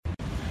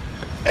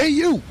Hey,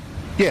 you!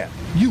 Yeah,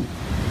 you.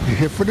 You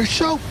here for the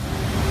show?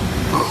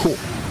 Cool.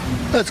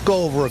 Let's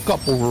go over a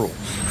couple rules.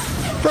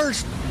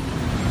 First,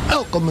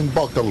 welcome and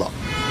buckle up.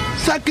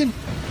 Second,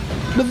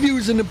 the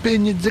views and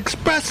opinions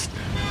expressed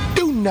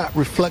do not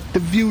reflect the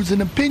views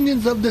and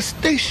opinions of the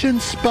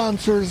station's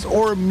sponsors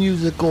or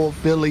musical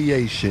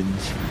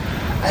affiliations.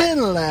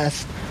 And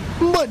last,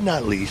 but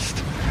not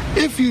least,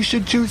 if you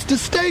should choose to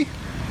stay,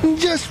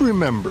 just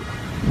remember,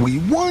 we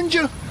warned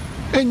you,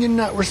 and you're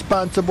not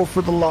responsible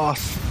for the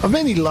loss of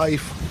any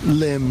life,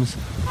 limbs,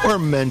 or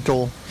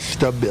mental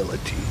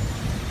stability.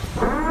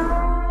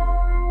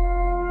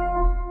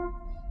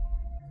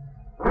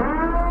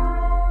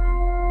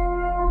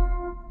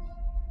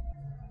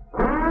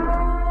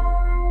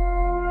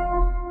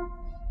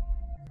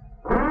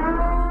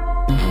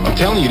 I'm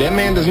telling you, that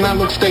man does not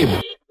look stable.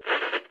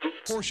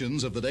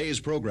 Portions of the day's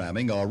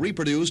programming are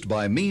reproduced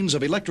by means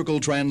of electrical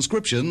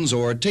transcriptions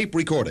or tape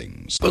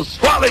recordings. Well,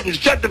 swallow it and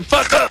shut the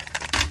fuck up!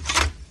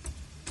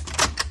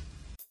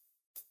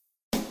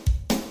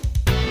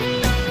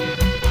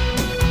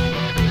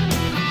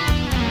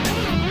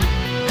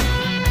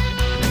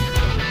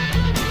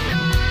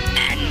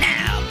 And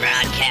now,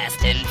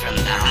 broadcasting from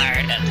the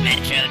heart of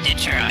Metro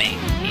Detroit,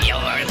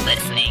 you're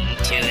listening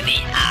to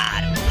the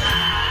Odd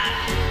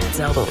Pod.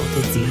 Double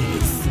the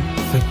D's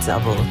for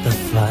double the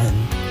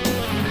fun.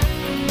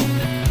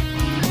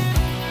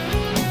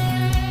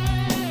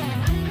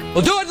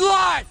 We'll do it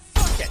live!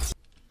 Fuck it!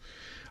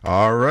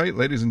 All right,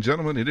 ladies and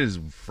gentlemen, it is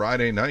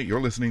Friday night.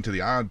 You're listening to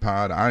the Odd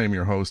Pod. I am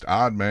your host,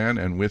 Odd Man,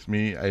 and with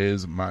me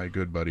is my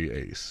good buddy,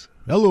 Ace.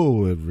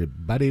 Hello,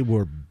 everybody.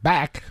 We're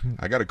back.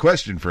 I got a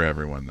question for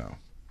everyone, though.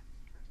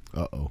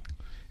 Uh-oh.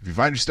 If you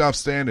find yourself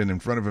standing in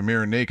front of a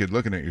mirror naked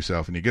looking at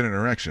yourself and you get an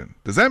erection,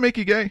 does that make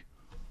you gay?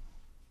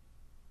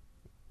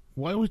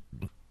 Why would...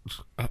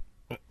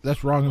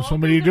 that's wrong in so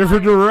many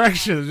different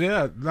directions.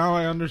 Yeah, now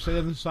I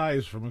understand the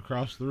size from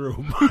across the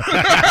room.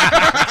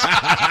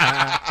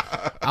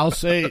 I'll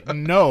say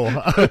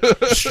no.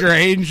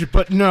 Strange,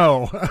 but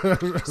no.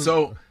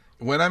 So,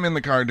 when I'm in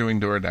the car doing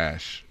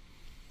DoorDash,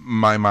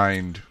 my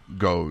mind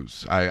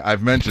goes.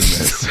 I've mentioned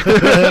this.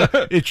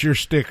 It's your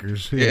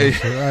stickers.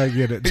 Yes, I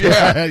get it.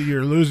 Yeah.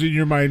 You're losing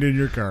your mind in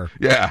your car.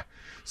 Yeah.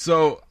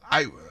 So,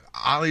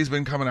 Ollie's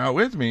been coming out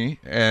with me,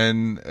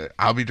 and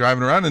I'll be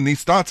driving around, and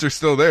these thoughts are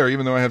still there,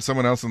 even though I have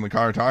someone else in the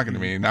car talking to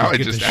me. Now I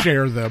get just to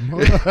share them.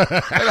 And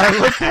I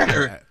looked at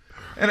her,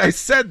 and I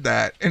said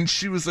that, and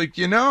she was like,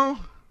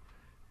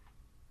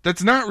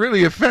 that's not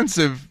really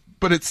offensive,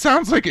 but it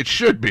sounds like it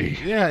should be.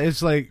 Yeah,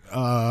 it's like,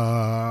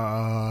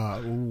 why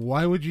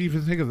would you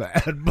even think of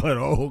that? But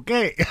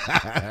okay.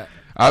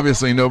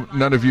 Obviously,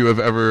 none of you have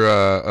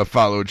ever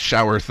followed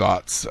Shower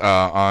Thoughts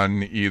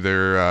on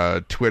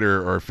either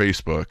Twitter or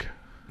Facebook.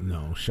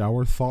 No,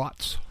 Shower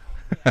Thoughts.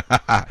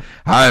 Hi,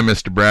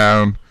 Mr.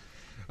 Brown.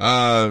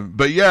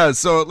 But yeah,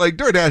 so like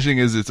DoorDashing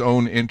is its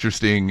own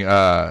interesting,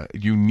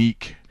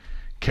 unique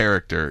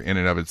character in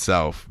and of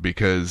itself,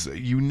 because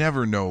you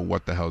never know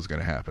what the hell's going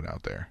to happen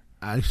out there.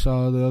 I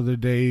saw the other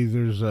day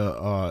there's get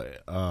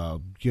a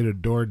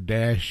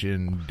DoorDash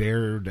and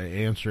dare to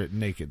answer it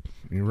naked.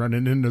 You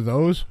running into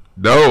those?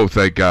 No,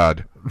 thank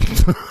God.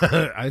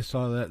 I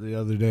saw that the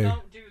other day.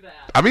 Don't do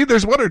that. I mean,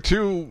 there's one or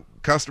two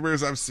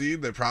customers I've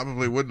seen that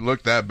probably wouldn't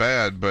look that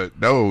bad, but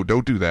no,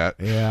 don't do that.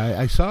 Yeah,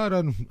 I saw it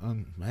on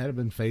it had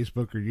been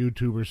Facebook or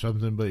YouTube or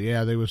something, but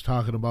yeah, they was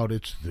talking about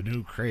it's the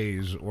new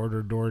craze,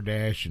 order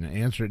DoorDash and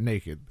answer it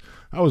naked.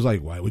 I was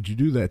like, why would you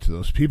do that to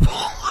those people?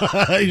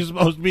 You're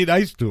supposed to be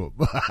nice to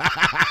them.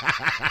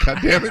 God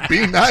damn it,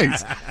 be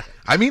nice.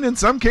 I mean, in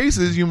some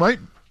cases, you might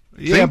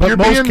yeah, but you're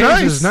most being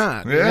cases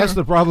nice. not. Yeah. That's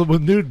the problem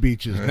with nude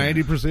beaches.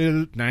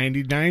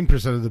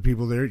 99% of the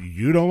people there,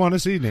 you don't want to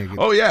see naked.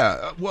 Oh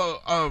yeah.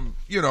 Well,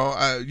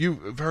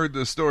 you've heard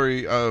the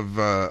story of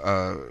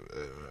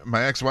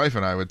my ex-wife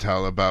and I would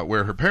tell about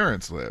where her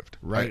parents lived.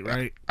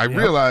 Right. I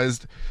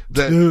realized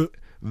that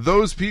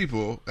those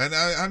people, and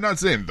I'm not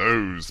saying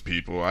those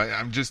people.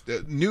 I'm just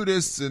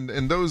nudists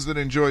and those that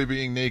enjoy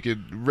being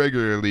naked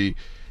regularly.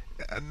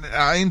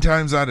 9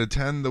 times out of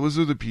 10, those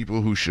are the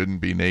people who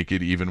shouldn't be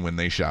naked even when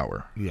they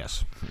shower.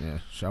 Yes. Yeah.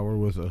 Shower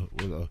with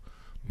a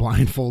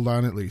blindfold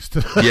on at least.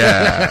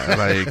 Yeah.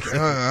 Like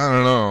I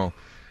don't know,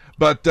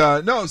 but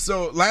no.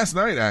 So last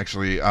night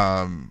actually,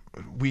 I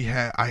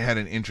had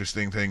an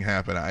interesting thing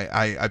happen.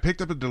 I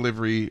picked up a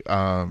delivery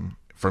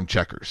from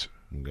Checkers.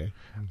 Okay.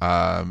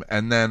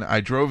 And then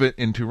I drove it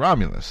into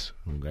Romulus.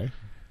 Okay.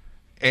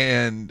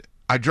 And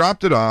I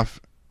dropped it off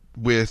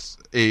with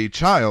a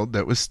child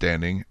that was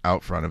standing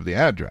out front of the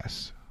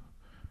address.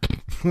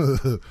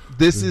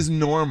 This is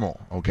normal,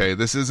 okay?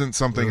 This isn't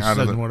something out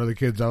of the... one of the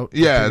kids out.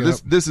 Yeah,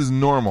 this is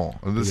normal.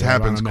 This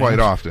happens quite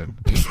often.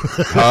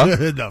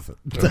 Huh? Nothing.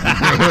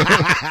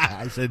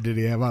 I said, did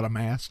he have on a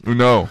mask?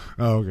 No.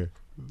 Oh, okay.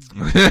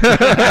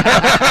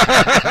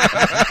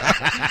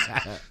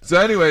 So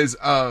anyways,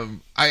 I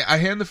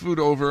hand the food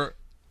over.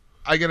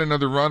 I get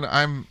another run.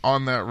 I'm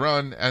on that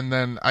run, and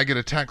then I get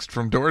a text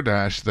from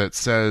DoorDash that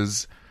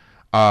says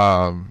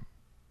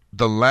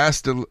the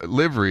last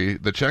delivery,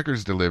 the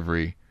Checkers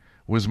delivery,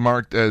 was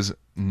marked as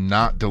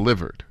not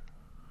delivered.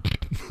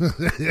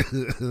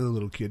 The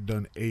little kid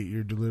done ate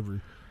your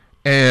delivery.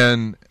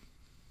 And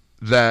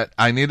that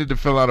I needed to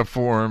fill out a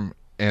form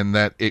and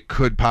that it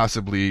could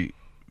possibly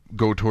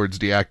go towards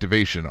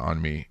deactivation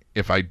on me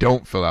if I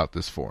don't fill out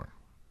this form.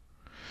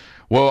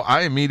 Well,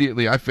 I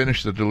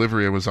finished the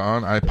delivery I was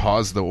on. I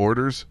paused the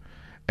orders,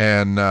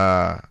 and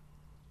I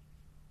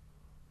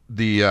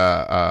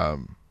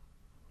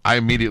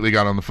immediately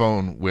got on the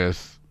phone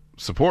with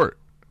support.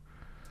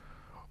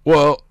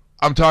 Well,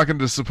 I'm talking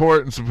to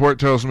support, and support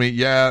tells me,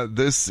 yeah,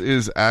 this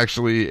is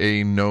actually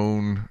a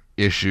known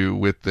issue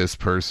with this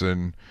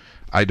person.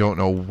 I don't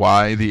know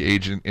why the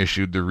agent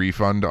issued the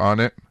refund on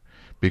it,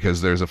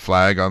 because there's a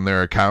flag on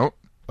their account.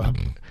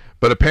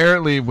 But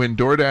apparently when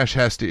DoorDash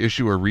has to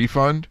issue a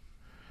refund,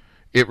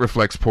 it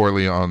reflects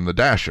poorly on the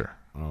Dasher.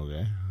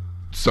 Okay.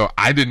 So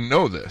I didn't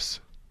know this.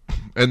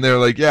 And they're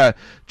like, yeah,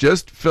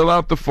 just fill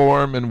out the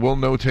form and we'll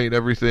notate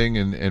everything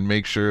and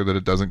make sure that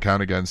it doesn't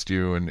count against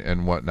you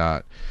and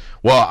whatnot.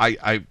 Well,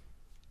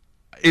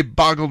 it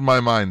boggled my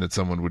mind that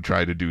someone would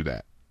try to do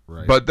that.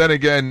 Right. But then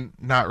again,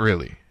 not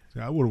really.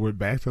 I would have went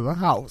back to the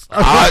house.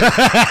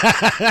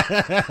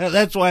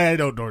 That's why I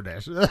don't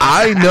DoorDash.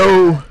 I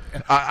know.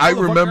 I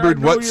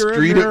remembered what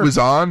street it was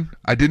on.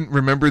 I didn't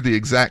remember the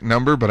exact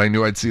number, but I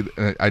knew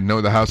I'd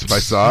know the house if I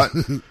saw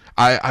it.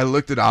 I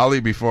looked at Ollie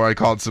before I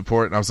called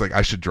support, and I was like,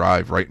 I should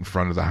drive right in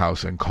front of the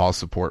house and call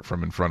support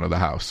from in front of the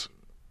house.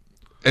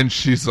 And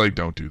she's like,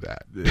 don't do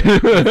that. Yeah,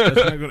 that's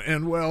not going to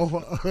end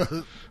well.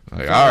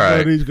 Like, all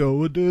right. He's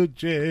going to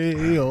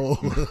jail.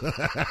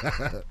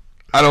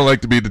 I don't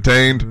like to be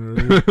detained.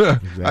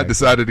 Exactly. I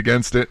decided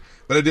against it.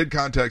 But I did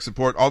contact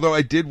support, although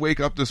I did wake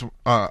up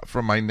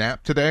from my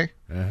nap today.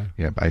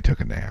 Yeah, but I took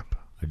a nap.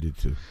 I did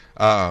too.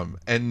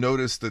 And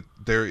noticed that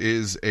there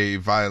is a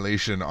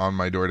violation on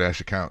my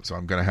DoorDash account, so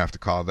I'm going to have to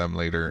call them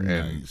later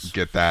and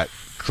get that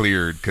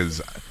cleared,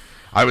 because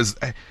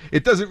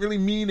it doesn't really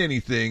mean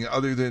anything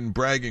other than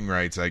bragging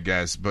rights, I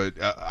guess, but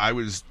I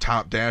was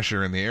top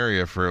dasher in the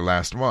area for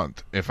last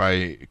month. If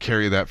I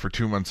carry that for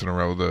 2 months in a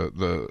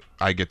row,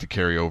 I get to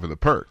carry over the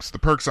perks. The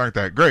perks aren't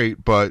that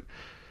great, but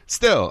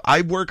still,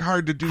 I work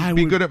hard to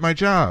be good at my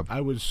job.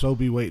 I would so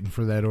be waiting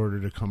for that order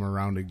to come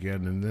around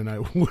again, and then I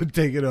would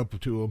take it up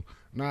to them,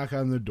 knock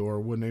on the door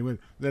when they went.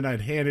 Then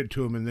I'd hand it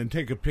to them and then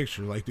take a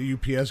picture like the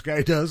UPS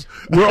guy does.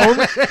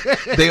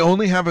 They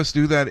only have us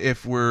do that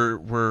if we're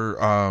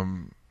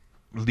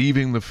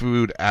leaving the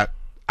food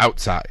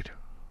outside.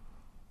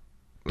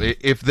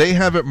 If they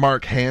have it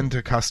marked hand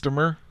to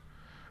customer,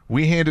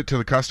 we hand it to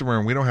the customer,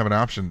 and we don't have an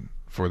option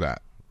for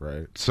that.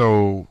 Right.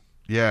 So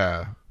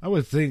yeah, I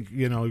would think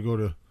you go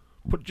to.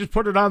 Just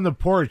put it on the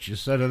porch. You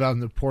set it on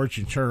the porch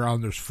and turn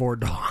around. There's 4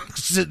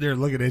 dogs sitting there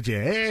looking at you.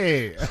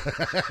 Hey.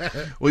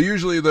 Well,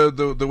 usually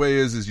the way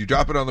is you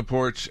drop it on the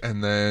porch,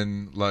 and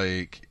then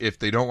like if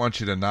they don't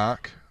want you to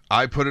knock,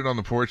 I put it on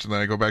the porch, and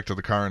then I go back to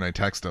the car and I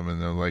text them, and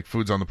they're like,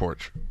 "Food's on the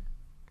porch.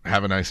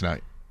 Have a nice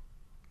night."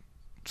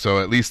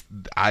 So at least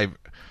I'm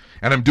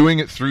doing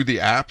it through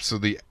the app, so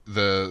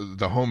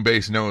the home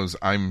base knows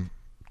I'm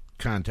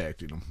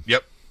contacting them.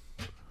 Yep.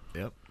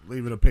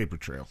 Leaving a paper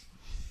trail.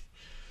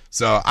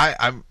 So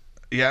I'm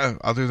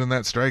other than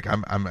that strike,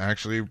 I'm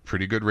actually a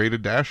pretty good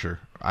rated dasher.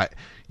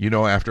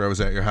 After I was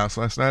at your house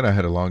last night, I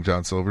had a Long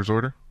John Silver's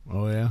order.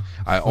 Oh yeah.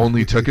 I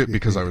only took it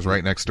because I was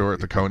right next door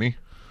at the Coney.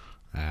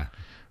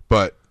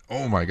 But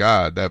oh my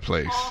God, that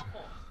place.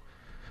 Awful.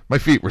 My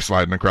feet were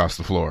sliding across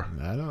the floor.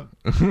 I don't.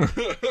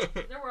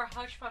 There were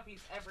hush puppies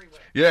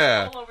everywhere.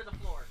 Yeah. All over the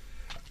floor.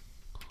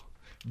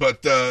 But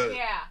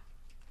yeah.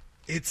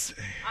 It's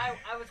I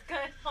was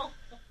gonna help.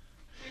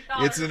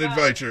 It's an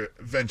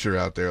adventure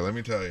out there, let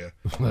me tell you.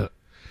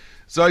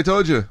 So I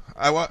told you,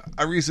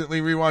 I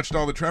recently rewatched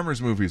all the Tremors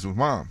movies with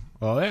Mom.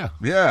 Oh, yeah?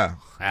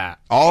 Yeah.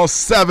 All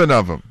 7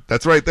 of them.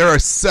 That's right, there are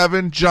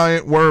 7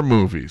 giant worm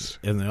movies.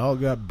 And they all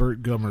got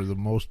Burt Gummer, the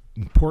most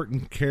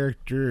important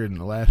character in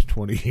the last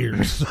 20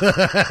 years.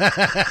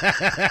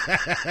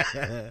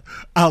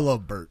 I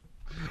love Burt.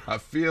 I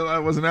feel I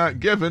was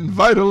not given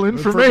vital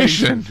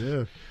information.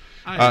 Yeah.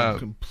 I am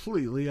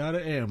completely out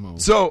of ammo.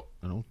 So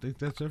I don't think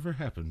that's ever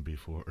happened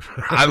before.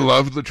 I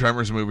loved the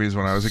Tremors movies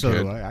when I was a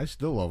kid. I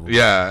still love them.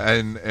 Yeah,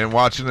 and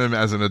watching them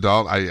as an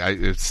adult,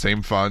 it's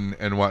same fun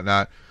and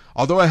whatnot.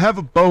 Although I have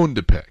a bone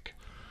to pick.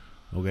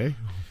 Okay.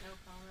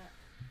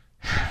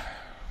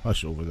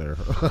 Hush over there.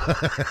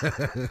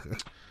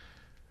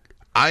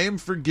 I am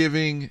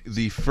forgiving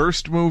the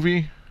first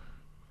movie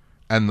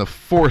and the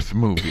 4th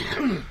movie.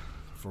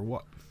 For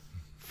what?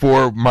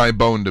 For my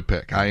bone to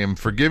pick. I am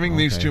forgiving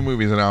these 2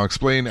 movies, and I'll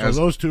explain. So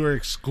those 2 are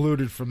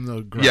excluded from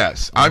the ground.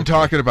 Yes, I'm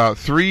talking about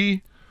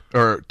 2,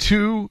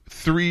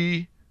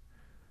 3,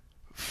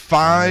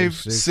 5,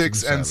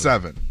 6, and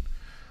 7.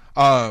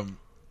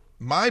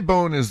 My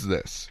bone is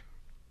this.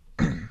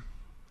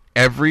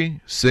 Every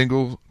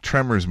single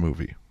Tremors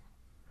movie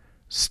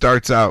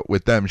starts out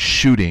with them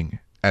shooting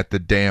at the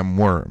damn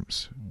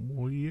worms.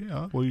 Well,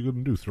 yeah. What are you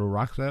going to do, throw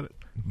rocks at it?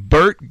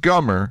 Burt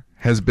Gummer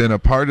has been a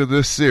part of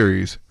this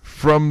series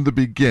from the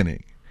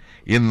beginning.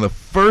 In the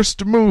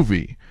first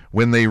movie,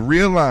 when they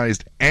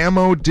realized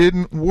ammo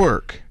didn't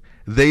work,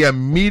 they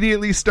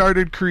immediately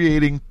started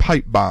creating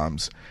pipe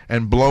bombs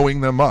and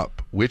blowing them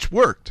up, which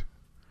worked.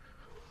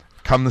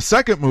 Come the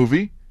second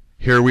movie,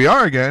 here we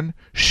are again,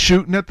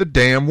 shooting at the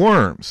damn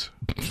worms.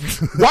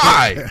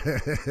 Why?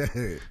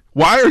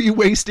 Why are you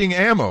wasting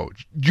ammo?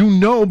 You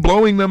know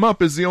blowing them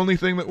up is the only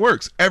thing that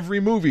works. Every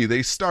movie,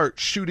 they start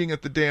shooting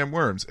at the damn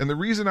worms. And the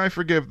reason I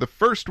forgive the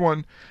first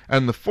one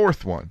and the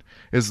fourth one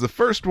is the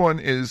first one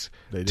is...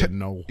 They didn't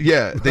know.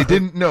 Yeah, they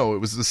didn't know. It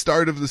was the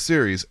start of the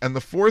series. And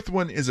the fourth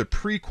one is a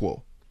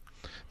prequel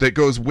that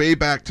goes way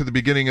back to the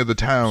beginning of the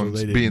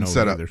towns being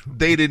set up.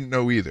 They didn't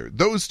know either.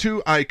 Those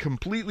two I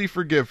completely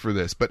forgive for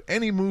this, but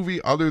any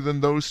movie other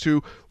than those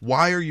two,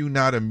 why are you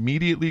not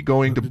immediately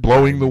going to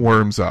blowing the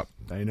worms up?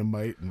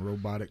 Dynamite and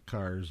robotic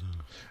cars.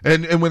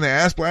 And when the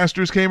ass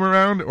blasters came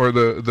around, or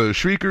the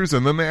shriekers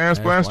and then the ass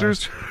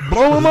blasters,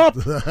 blow them up.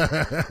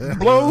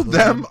 Blow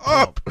them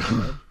up.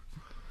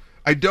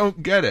 I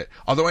don't get it.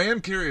 Although I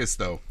am curious,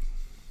 though,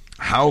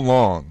 how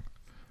long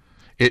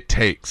it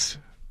takes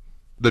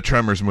the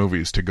Tremors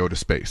movies to go to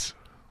space.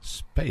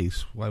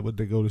 Space? Why would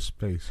they go to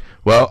space?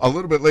 Well, a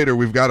little bit later,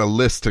 we've got a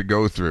list to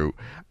go through.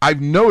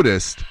 I've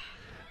noticed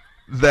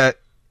that...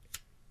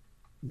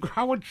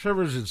 How would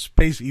Tremors in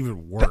space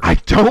even work? I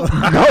don't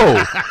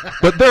know.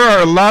 But there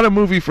are a lot of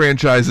movie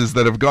franchises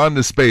that have gone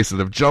to space, that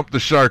have jumped the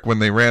shark when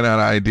they ran out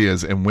of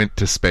ideas and went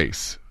to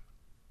space.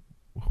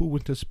 Who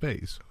went to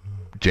space?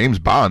 James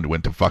Bond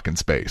went to fucking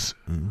space.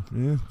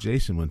 Yeah,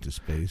 Jason went to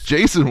space.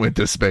 Jason went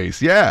to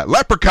space, yeah.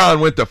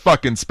 Leprechaun went to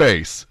fucking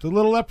space. The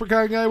little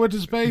leprechaun guy went to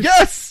space?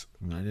 Yes!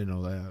 I didn't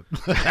know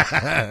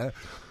that.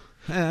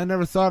 I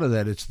never thought of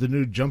that. It's the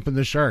new Jumping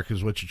the Shark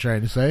is what you're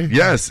trying to say?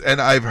 Yes,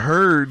 and I've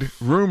heard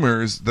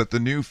rumors that the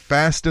new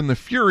Fast and the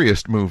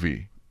Furious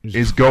movie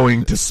is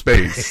going to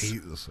space.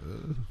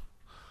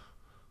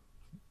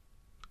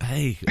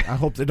 Hey, I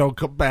hope they don't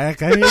come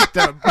back. I hate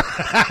them.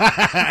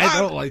 I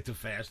don't like the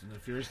Fast and the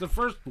Furious. The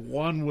first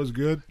one was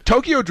good.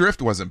 Tokyo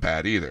Drift wasn't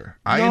bad either.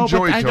 I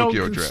enjoyed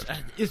Tokyo Drift.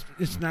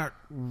 It's not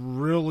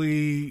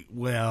really,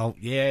 well,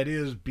 yeah, it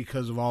is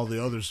because of all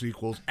the other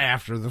sequels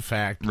after the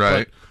fact.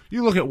 Right. But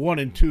you look at 1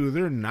 and 2,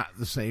 they're not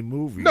the same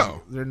movies.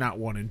 No. They're not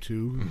 1 and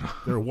 2.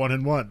 They're 1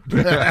 and 1.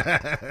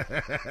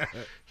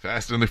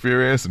 Fast and the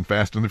Furious and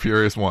Fast and the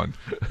Furious 1.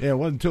 Yeah, it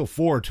wasn't until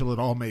 4 till it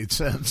all made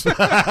sense.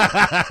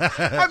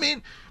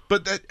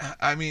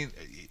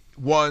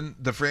 One,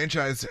 the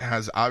franchise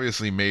has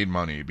obviously made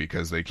money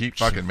because they keep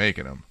fucking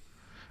making them.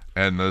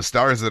 And the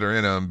stars that are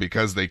in them,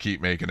 because they keep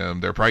making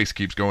them, their price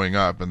keeps going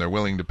up and they're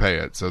willing to pay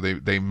it. So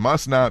they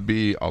must not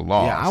be a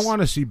loss. Yeah, I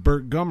want to see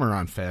Burt Gummer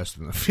on Fast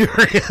and the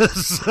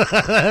Furious.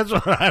 That's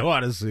what I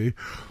want to see.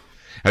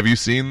 Have you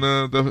seen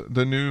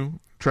the new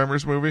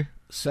Tremors movie?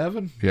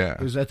 7? Yeah.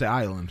 It was at the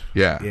island.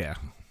 Yeah. Yeah.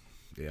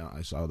 Yeah,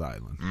 I saw the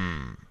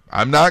island.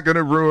 I'm not going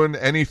to ruin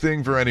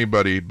anything for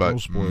anybody, but... No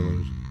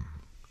spoilers.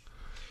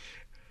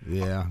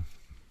 Yeah.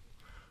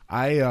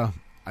 I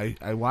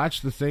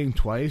watched the thing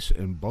twice,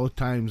 and both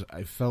times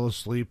I fell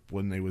asleep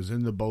when they was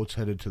in the boats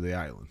headed to the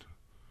island.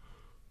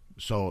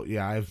 So,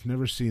 yeah, I've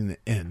never seen the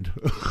end.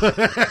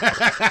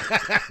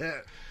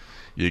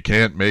 You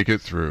can't make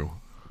it through.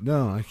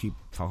 No, I keep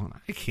falling.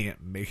 I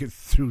can't make it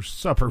through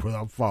supper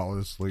without falling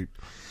asleep.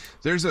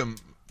 There's a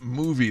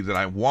movie that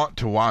I want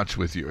to watch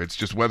with you. It's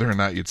just whether or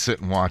not you'd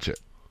sit and watch it.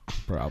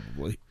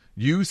 Probably.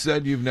 You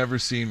said you've never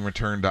seen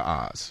Return to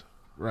Oz.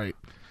 Right.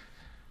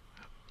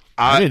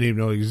 I didn't even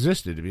know it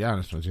existed, to be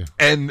honest with you.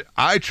 And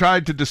I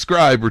tried to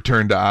describe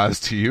Return to Oz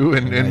to you,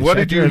 and what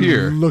did you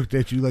hear? Looked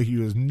at you like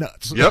you was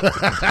nuts. Yep.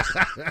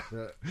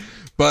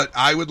 But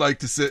I would like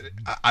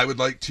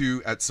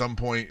to at some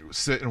point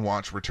sit and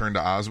watch Return to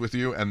Oz with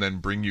you, and then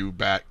bring you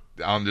back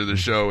onto the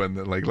show, and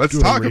then, let's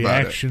talk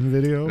about it. Reaction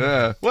video.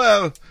 Yeah.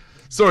 Well,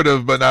 sort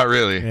of, but not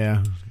really.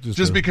 Yeah.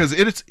 Just because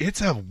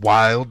it's a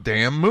wild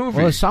damn movie.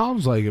 Well, it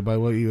sounds like it by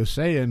what you were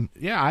saying.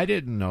 Yeah, I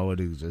didn't know it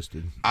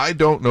existed. I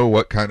don't know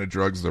what kind of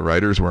drugs the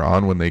writers were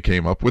on when they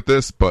came up with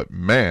this, but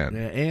man.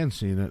 Yeah, Ann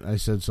seen it. I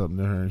said something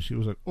to her, and she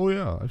was like, "Oh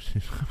yeah, I've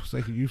seen." I was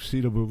like, "You've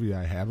seen a movie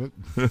I haven't?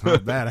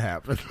 How'd that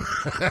happen?"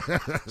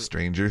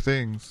 Stranger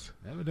Things.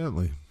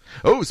 Evidently.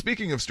 Oh,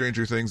 speaking of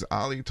Stranger Things,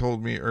 Ollie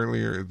told me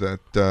earlier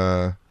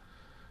that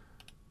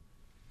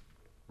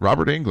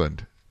Robert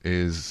Englund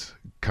is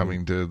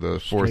coming to the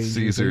fourth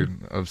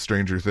season of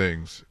Stranger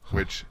Things,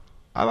 which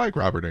I like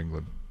Robert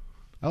Englund.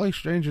 I like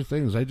Stranger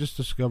Things. I just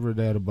discovered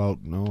that about,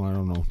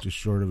 just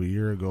short of a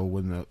year ago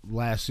when the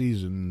last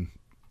season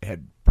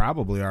had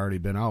probably already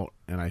been out,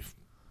 and I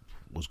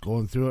was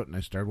going through it, and I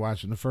started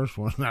watching the first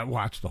one, and I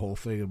watched the whole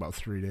thing in about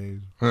 3 days.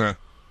 Huh.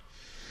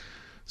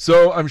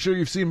 So I'm sure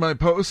you've seen my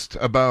post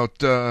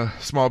about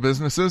small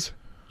businesses.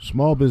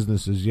 Small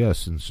businesses,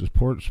 yes, and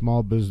support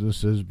small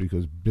businesses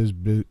because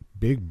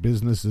big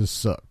businesses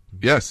suck.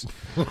 Yes,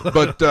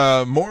 but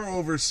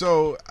moreover,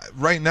 so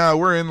right now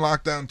we're in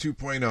lockdown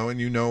 2.0,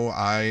 and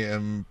I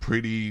am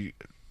pretty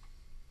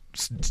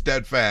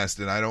steadfast,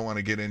 and I don't want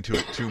to get into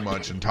it too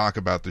much and talk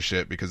about the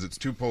shit because it's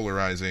too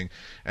polarizing,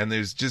 and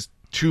there's just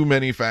too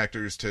many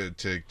factors to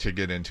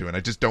get into, and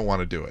I just don't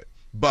want to do it.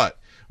 But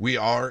we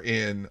are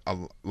in a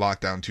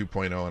lockdown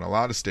 2.0, and a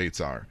lot of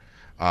states are.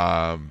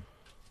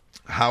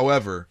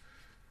 However,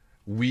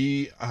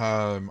 we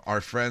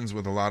are friends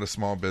with a lot of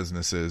small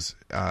businesses.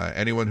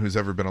 Anyone who's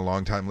ever been a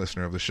longtime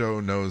listener of the show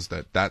knows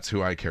that that's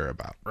who I care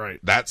about. Right.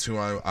 That's who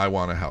I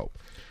want to help.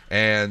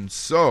 And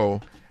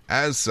so,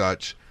 as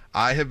such,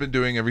 I have been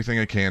doing everything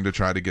I can to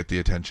try to get the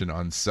attention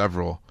on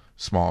several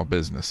small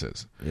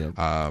businesses. Yep.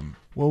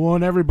 Well,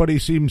 when everybody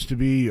seems to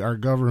be, our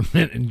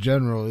government in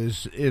general,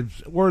 is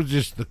or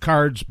just the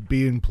cards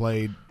being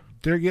played,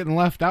 they're getting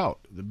left out.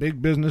 The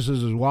big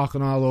businesses is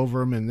walking all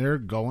over them, and they're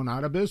going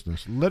out of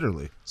business,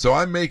 literally. So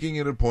I'm making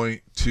it a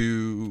point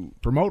to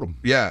promote them.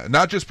 Yeah,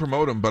 not just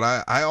promote them, but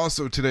I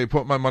also today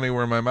put my money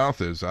where my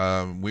mouth is.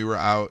 We were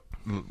out.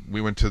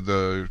 We went to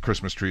the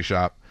Christmas tree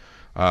shop.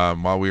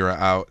 While we were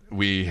out,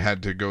 we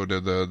had to go to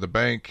the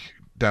bank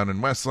down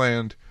in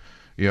Westland.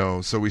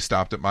 So we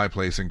stopped at my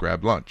place and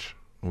grabbed lunch.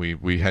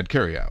 We had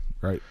carry out.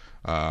 Right.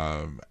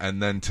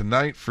 And then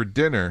tonight for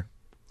dinner,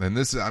 and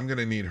I'm going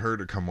to need her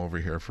to come over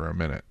here for a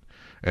minute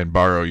and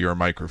borrow your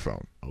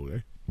microphone.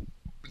 Okay.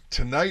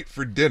 Tonight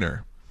for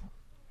dinner,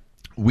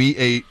 we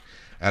ate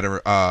at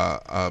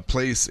a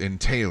place in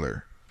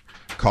Taylor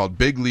called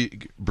Big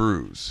League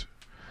Brews.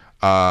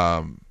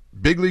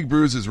 Big League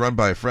Brews is run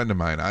by a friend of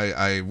mine.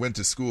 I went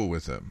to school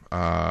with him.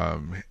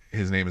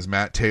 His name is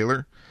Matt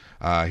Taylor.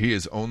 He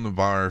has owned the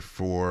bar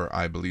for,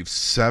 I believe,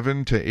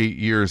 7 to 8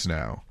 years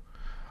now.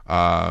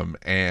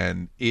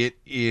 And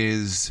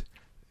it's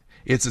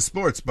a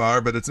sports bar,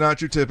 but it's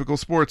not your typical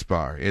sports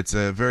bar. It's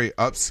a very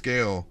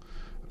upscale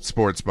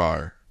sports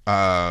bar,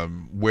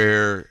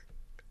 where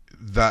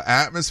the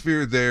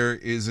atmosphere there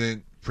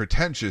isn't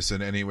pretentious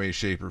in any way,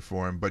 shape, or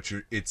form, but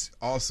it's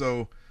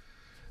also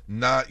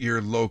not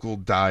your local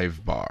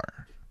dive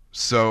bar.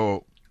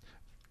 So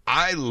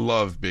I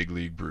love Big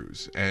League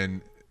Brews,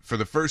 and for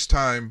the first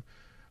time,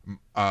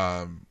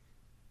 my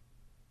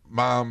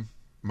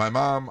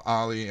mom,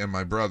 Ollie, and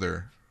my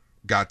brother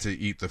got to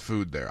eat the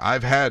food there.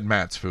 I've had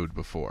Matt's food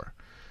before.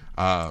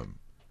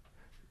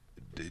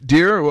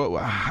 Dear,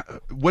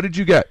 what did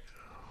you get?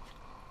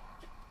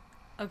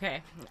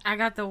 Okay, I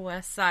got the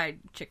West Side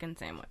chicken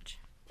sandwich.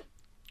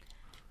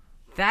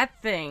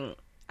 That thing,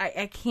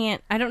 I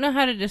don't know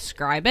how to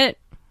describe it.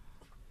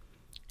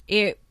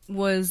 It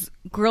was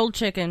grilled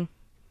chicken,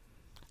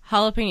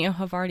 jalapeno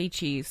Havarti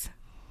cheese,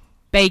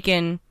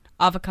 bacon,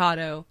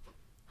 avocado,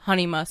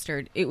 honey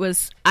mustard. It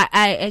was,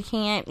 I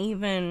can't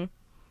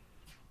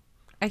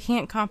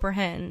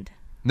comprehend.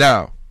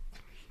 Now,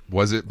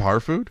 was it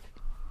bar food?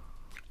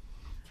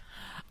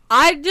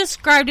 I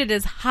described it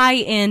as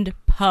high-end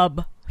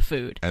pub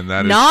food. And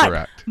that is not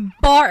correct.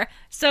 Bar.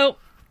 So,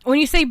 when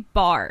you say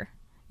bar,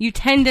 you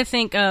tend to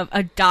think of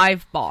a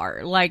dive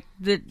bar, like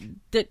the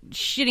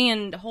shitty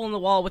and hole in the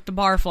wall with the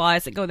bar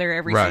flies that go there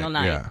every single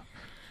night. Yeah.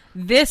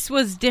 This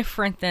was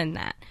different than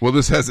that. Well,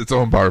 this has its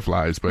own bar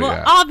flies, but well,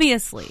 yeah.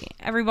 Obviously,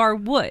 every bar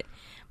would.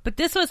 But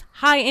this was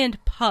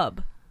high-end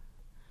pub.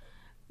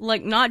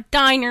 Like, not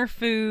diner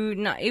food.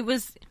 It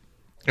was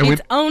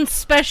its own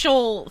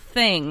special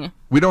thing.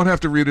 We don't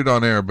have to read it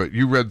on air, but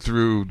you read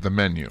through the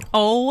menu.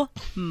 Oh,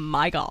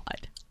 my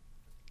God.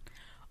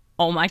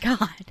 Oh, my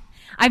God.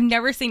 I've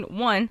never seen,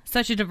 1,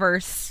 such a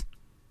diverse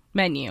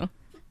menu.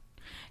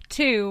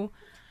 2,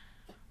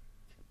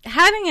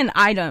 having an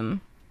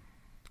item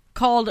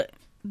called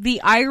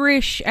the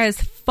Irish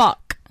as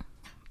fuck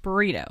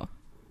burrito.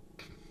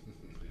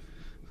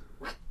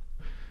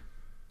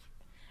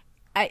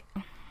 I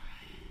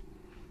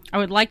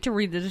would like to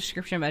read the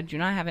description, but I do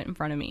not have it in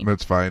front of me.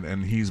 That's fine,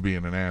 and he's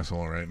being an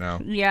asshole right now.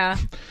 Yeah.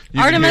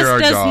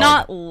 Artemis does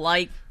not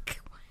like...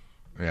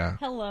 Yeah.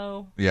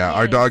 Hello. Yeah, Yes.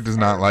 our dog does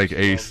not like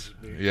Ace.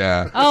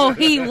 Yeah. Oh,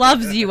 he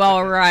loves you,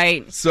 all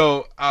right.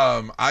 So,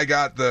 I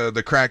got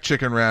the cracked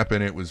chicken wrap,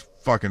 and it was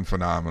fucking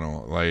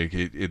phenomenal. Like,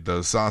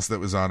 the sauce that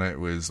was on it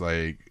was,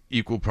 like,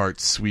 equal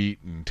parts sweet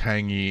and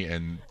tangy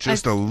and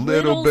just a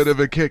little bit of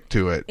a kick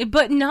to it.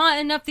 But not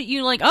enough that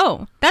you like,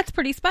 oh, that's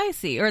pretty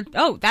spicy, or,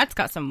 oh, that's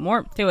got some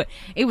warmth to it.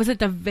 It was at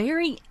the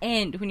very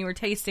end when you were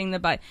tasting the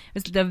bite. It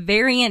was at the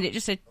very end, it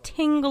just a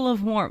tingle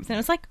of warmth, and it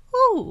was like,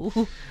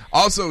 ooh.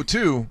 Also,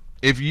 too,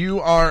 if you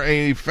are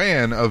a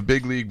fan of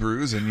Big League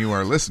Brews and you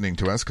are listening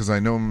to us, because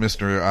I know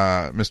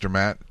Mr.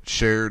 Matt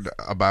shared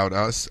about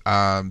us,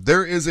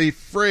 there is a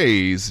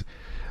phrase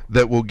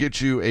that will get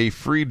you a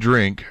free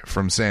drink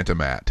from Santa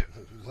Matt.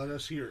 Let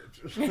us hear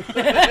it.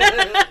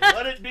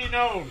 Let it be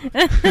known.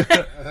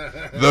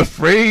 The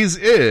phrase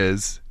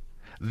is,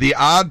 the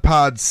Odd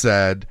Pod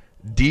said,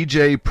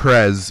 DJ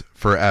Prez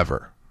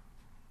forever.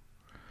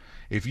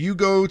 If you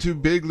go to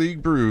Big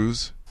League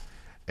Brews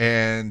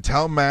and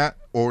tell Matt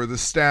or the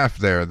staff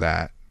there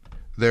that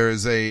there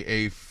is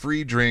a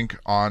free drink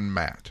on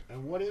Matt.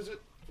 And what is it?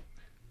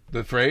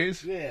 The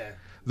phrase? Yeah.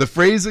 The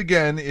phrase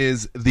again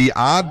is, the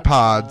Odd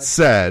Pod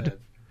said,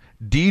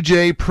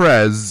 DJ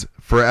Prez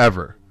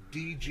forever.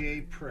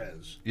 DJ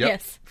Prez. Yep,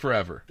 yes.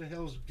 Forever. What the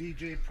hell's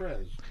DJ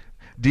Prez?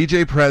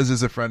 DJ Prez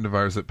is a friend of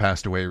ours that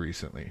passed away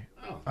recently.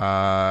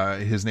 Oh.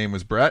 His name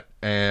was Brett,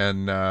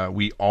 and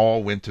we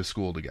all went to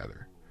school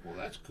together. Well,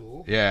 that's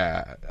cool.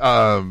 Yeah.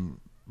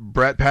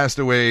 Brett passed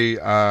away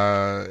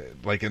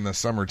like in the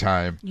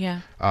summertime.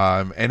 Yeah.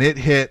 And it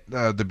hit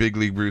the Big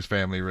League Brews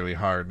family really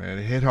hard, and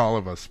it hit all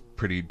of us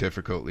pretty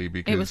difficultly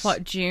because it was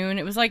June.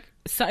 It was like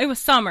it was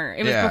summer.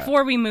 It was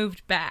before we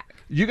moved back.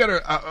 You got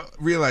to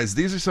realize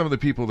these are some of the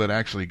people that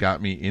actually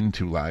got me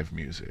into live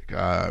music.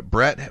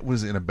 Brett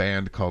was in a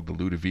band called the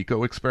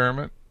Ludovico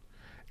Experiment,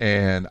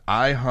 and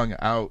I hung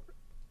out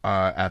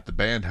at the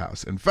band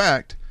house. In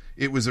fact,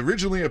 it was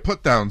originally a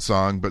put-down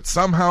song, but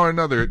somehow or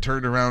another it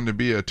turned around to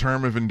be a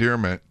term of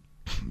endearment.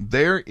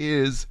 There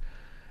is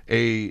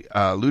a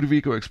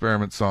Ludovico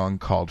Experiment song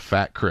called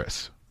Fat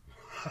Chris.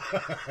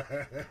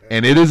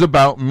 And it is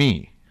about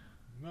me.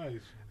 Nice.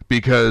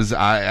 Because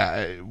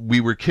we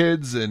were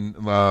kids, and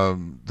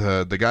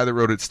the guy that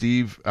wrote it,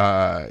 Steve,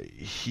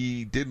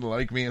 he didn't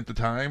like me at the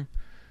time,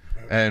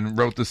 and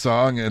wrote the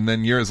song. And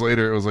then years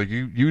later, it was like,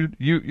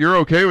 you're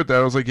okay with that?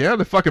 I was like, yeah,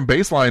 the fucking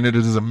bass line in it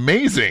is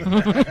amazing.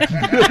 Put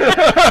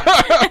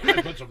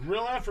some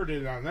real effort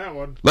in on that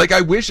one. Like,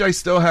 I wish I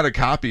still had a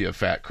copy of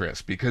Fat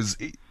Chris, because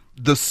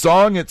the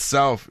song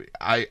itself,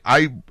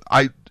 I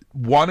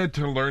wanted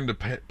to learn to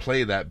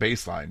play that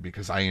bass line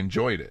because I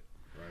enjoyed it.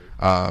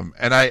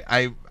 And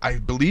I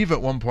believe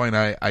at one point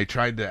I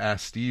tried to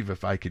ask Steve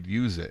if I could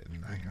use it,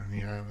 and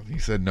he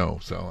said no.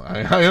 So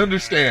I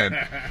understand,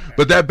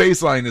 but that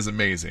bass line is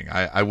amazing.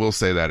 I will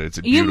say that it's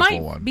a beautiful one.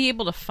 You might be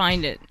able to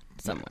find it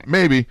somewhere.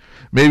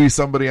 Maybe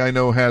somebody I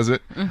know has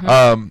it.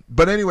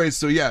 But anyway,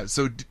 so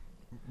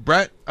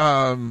Brett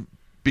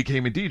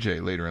became a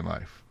DJ later in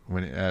life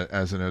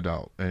as an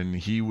adult, and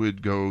he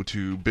would go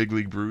to Big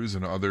League Brews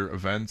and other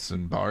events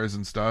and bars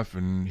and stuff,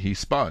 and he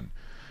spun.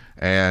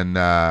 And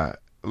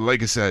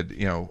like I said,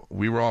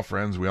 we were all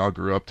friends. We all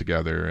grew up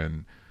together,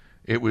 and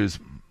it was.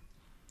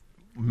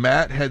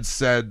 Matt had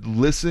said,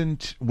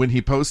 when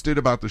he posted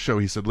about the show,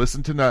 he said,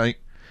 listen tonight.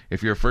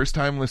 If you're a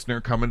first-time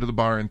listener, come into the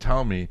bar and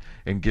tell me,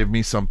 and give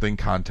me something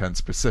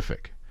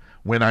content-specific.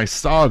 When I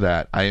saw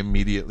that, I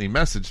immediately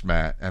messaged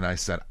Matt, and I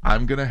said,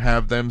 I'm going to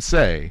have them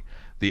say,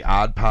 the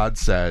Odd Pod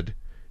said,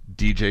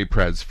 DJ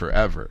Prez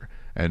forever.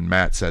 And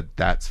Matt said,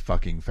 that's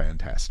fucking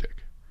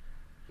fantastic.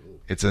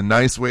 It's a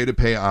nice way to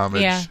pay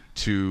homage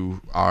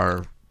to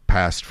our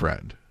past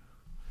friend.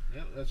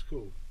 Yeah, that's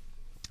cool.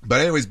 But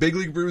anyways, Big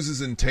League Brews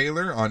is in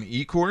Taylor on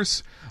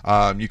eCourse.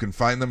 You can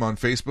find them on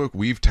Facebook.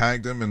 We've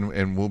tagged them,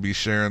 and we'll be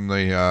sharing the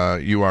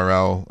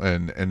URL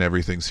and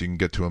everything so you can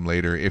get to them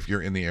later if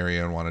you're in the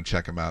area and want to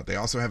check them out. They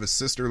also have a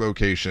sister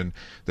location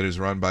that is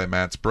run by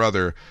Matt's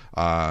brother.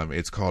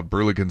 It's called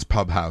Burligan's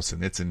Pub House,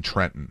 and it's in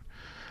Trenton.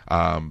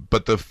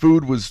 But the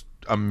food was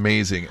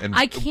amazing. And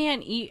I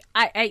can't eat.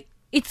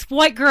 It's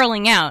white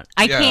girling out.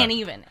 I can't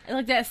even.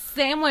 Like, that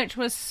sandwich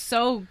was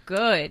so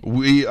good.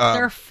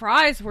 Their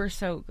fries were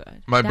so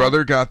good. My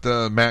brother got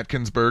the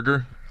Matkins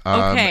burger,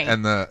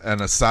 and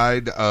a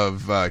side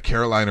of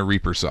Carolina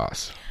Reaper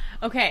sauce.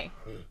 Okay.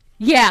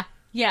 Yeah.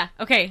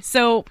 Okay.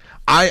 So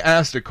I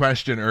asked a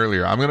question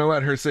earlier. I'm going to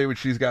let her say what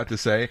she's got to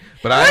say,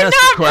 but We're I asked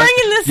not a question.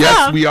 bringing this yes,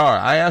 up. we are.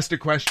 I asked a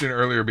question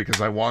earlier because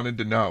I wanted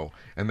to know,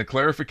 and the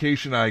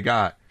clarification I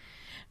got.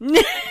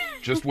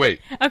 Just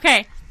wait.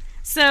 Okay.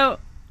 So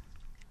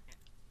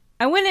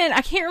I went in,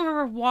 I can't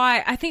remember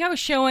why. I think I was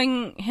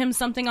showing him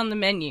something on the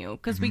menu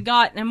because we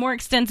got a more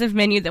extensive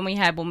menu than we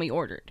had when we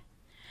ordered.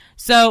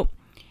 So,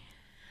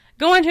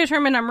 going to a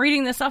tournament, I'm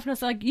reading this off, and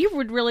it's like, you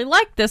would really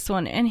like this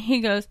one. And he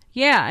goes,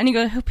 yeah. And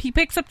he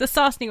picks up the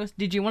sauce, and he goes,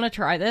 did you want to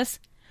try this?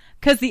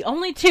 Because the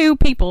only two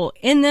people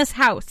in this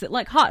house that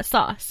like hot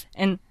sauce,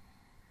 and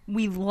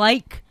we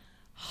like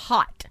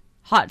hot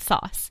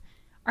sauce,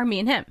 are me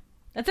and him.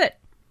 That's it.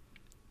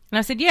 And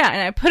I said, yeah.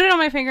 And I put it on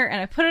my finger,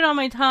 and I put it on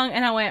my tongue,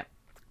 and I went,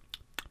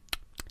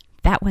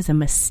 that was a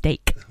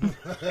mistake.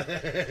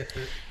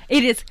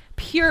 It is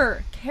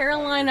pure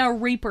Carolina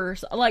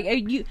Reapers.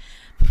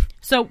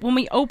 So when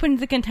we opened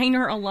the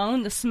container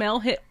alone, the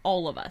smell hit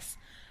all of us.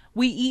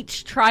 We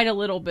each tried a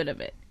little bit of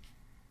it.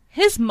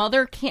 His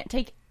mother can't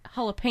take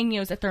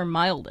jalapenos at their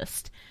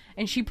mildest,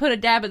 and she put a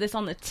dab of this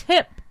on the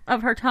tip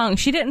of her tongue.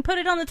 She didn't put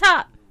it on the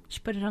top. She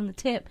put it on the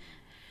tip.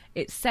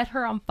 It set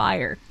her on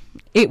fire.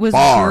 It was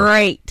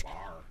great.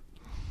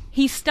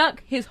 He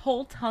stuck his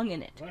whole tongue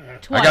in it.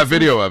 Twice. I got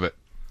video of it.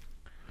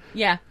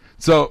 Yeah.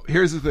 So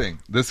here's the thing.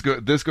 This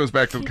goes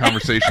back to the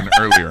conversation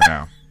earlier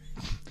now.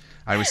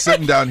 I was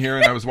sitting down here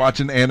and I was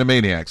watching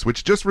Animaniacs,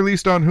 which just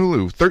released on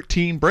Hulu.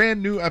 13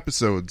 brand new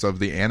episodes of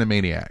the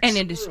Animaniacs. And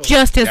it is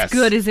just as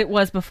good as it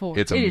was before.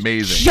 It's amazing.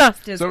 Is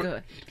just as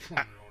good.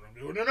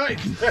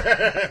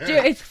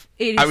 Dude,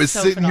 I was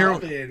so sitting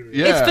phenomenal. here.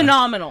 It's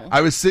phenomenal.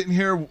 I was sitting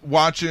here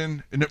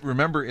watching, and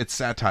remember, it's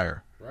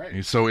satire.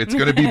 Right. So it's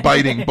going to be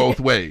biting both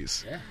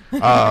ways.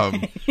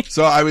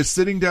 So I was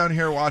sitting down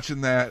here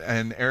watching that,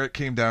 and Eric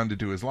came down to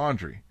do his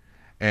laundry.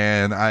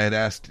 And I had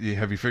asked,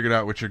 have you figured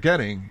out what you're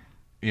getting,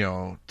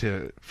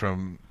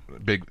 from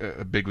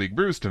Big League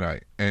Brews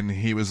tonight? And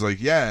he was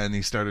like, yeah. And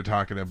he started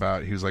talking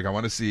about, he was like, I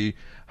want to see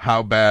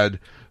how bad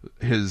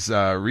his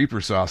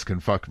Reaper sauce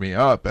can fuck me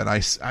up. And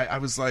I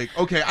was like,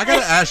 okay, I got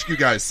to ask you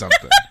guys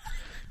something.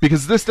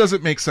 because this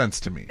doesn't make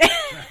sense to me.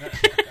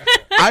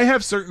 I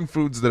have certain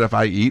foods that if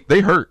I eat,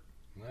 they hurt.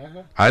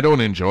 I don't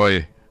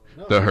enjoy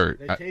the hurt.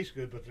 They taste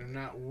good, but they're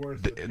not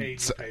worth the pay you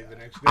pay the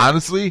next day.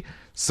 Honestly,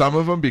 some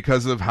of them,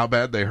 because of how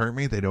bad they hurt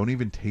me, they don't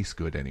even taste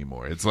good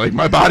anymore. It's like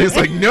my body's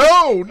like,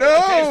 no. It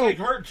tastes like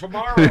hurt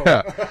tomorrow.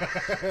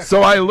 Yeah.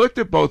 So I looked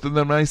at both of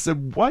them and I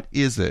said, what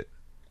is it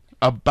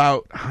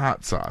about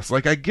hot sauce?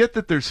 Like, I get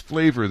that there's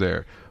flavor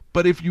there,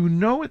 but if you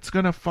know it's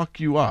going to fuck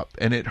you up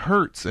and it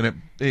hurts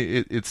and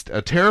it's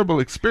a terrible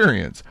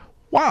experience,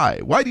 why?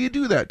 Why do you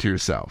do that to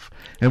yourself?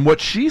 And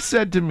what she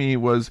said to me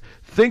was,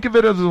 think of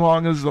it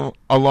along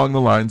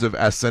the lines of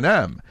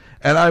S&M.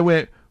 And I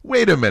went,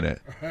 wait a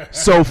minute.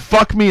 So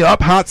fuck me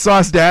up, hot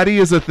sauce daddy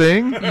is a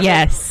thing?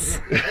 Yes.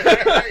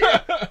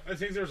 I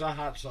think there's a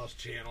hot sauce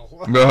channel.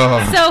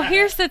 So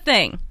here's the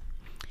thing.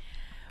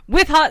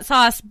 With hot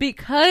sauce,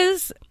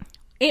 because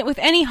with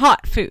any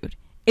hot food,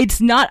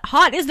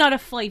 hot is not a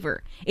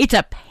flavor. It's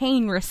a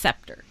pain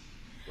receptor.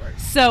 Right.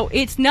 So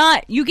it's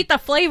not, you get the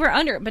flavor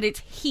under it, but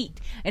it's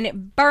heat and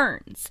it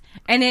burns.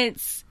 And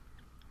it's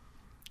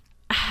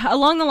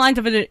along the lines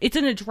of it's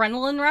an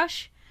adrenaline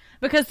rush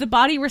because the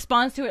body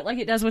responds to it like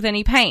it does with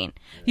any pain.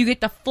 You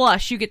get the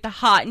flush, you get the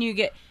hot, and you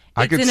get...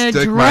 I could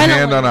stick my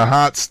hand on a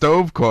hot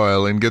stove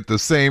coil and get the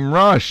same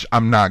rush.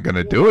 I'm not going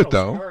to do it,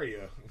 though.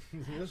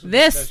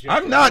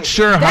 I'm not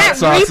sure hot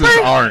sauces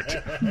aren't.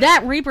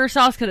 That Reaper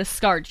sauce could have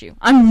scarred you.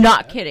 I'm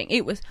not kidding.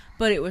 It was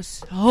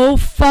so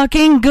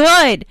fucking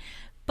good.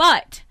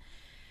 But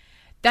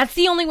that's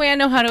the only way I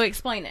know how to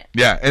explain it.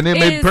 Yeah, and it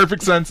made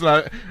perfect sense,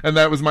 and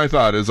that was my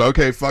thought, is,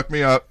 okay, fuck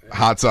me up,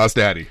 hot sauce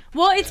daddy.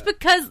 Well, it's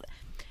because,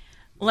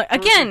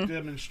 again...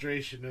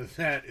 demonstration of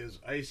that is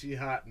icy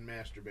hot and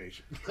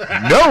masturbation.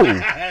 No!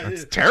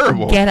 That's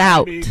terrible. Get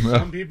out.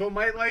 Some people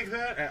might like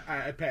that.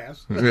 I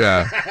pass.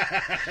 Yeah.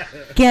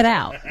 Get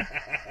out.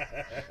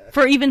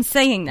 For even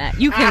saying that.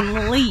 You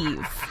can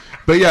leave.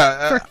 But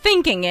yeah, for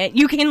thinking it,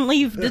 you can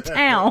leave the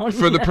town.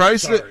 For the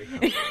price that...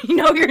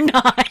 No, you're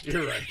not.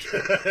 You're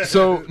right.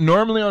 So,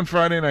 normally on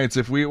Friday nights,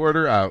 if we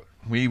order out,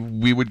 we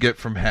would get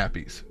from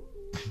Happy's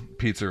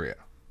Pizzeria.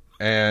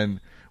 And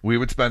we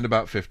would spend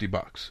about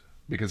 $50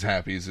 because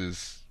Happy's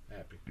is...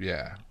 Happy.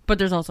 Yeah. But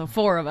there's also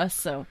 4 of us,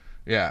 so...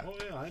 Yeah. Oh,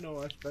 yeah, I know.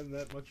 I spend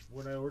that much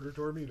when I order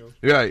Torminos.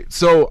 Right.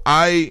 So,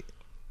 I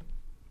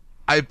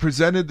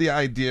presented the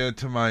idea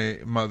to my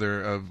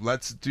mother of,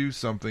 let's do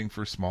something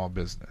for small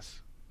business.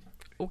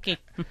 Okay.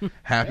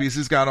 Happy's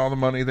has got all the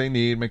money they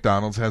need.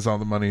 McDonald's has all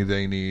the money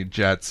they need.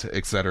 Jets,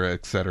 etc.,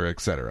 etc.,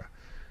 etc.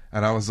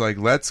 And I was like,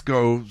 let's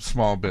go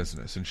small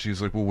business. And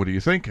she's like, well, what are you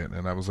thinking?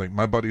 And I was like,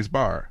 my buddy's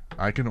bar.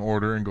 I can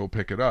order and go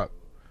pick it up.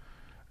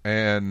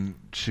 And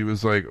she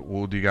was like,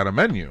 well, do you got a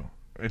menu?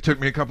 It took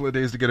me a couple of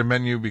days to get a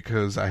menu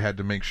because I had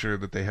to make sure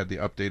that they had the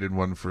updated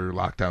one for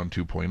Lockdown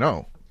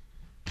 2.0.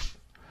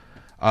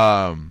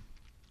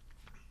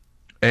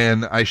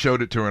 And I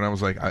showed it to her, and I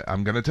was like,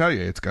 I'm going to tell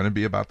you, it's going to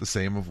be about the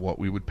same of what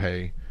we would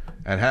pay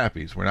at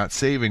Happy's. We're not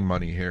saving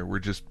money here. We're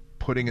just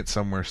putting it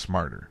somewhere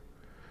smarter.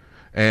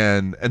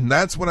 And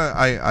that's what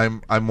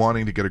I'm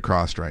wanting to get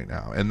across right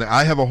now. And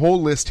I have a whole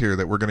list here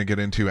that we're going to get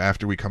into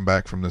after we come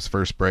back from this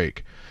first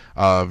break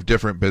of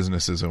different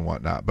businesses and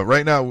whatnot. But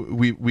right now,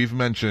 we've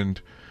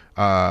mentioned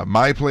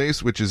My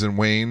Place, which is in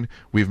Wayne.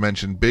 We've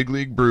mentioned Big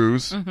League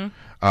Brews, and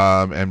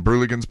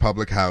Brewligan's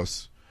Public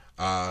House.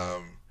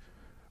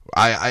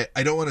 I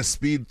don't want to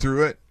speed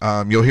through it.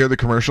 You'll hear the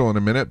commercial in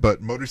a minute,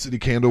 but Motor City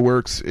Candle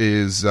Works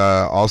is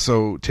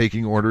also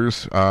taking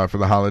orders for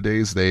the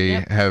holidays.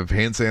 They have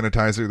hand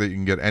sanitizer that you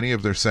can get any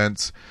of their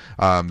scents.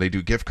 They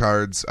do gift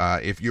cards.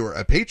 If you're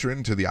a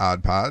patron to the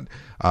Odd Pod,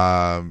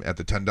 at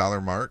the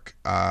 $10 mark,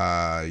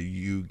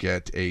 you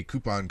get a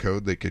coupon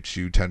code that gets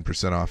you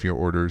 10% off your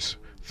orders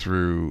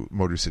through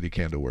Motor City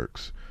Candle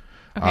Works.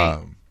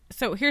 Okay.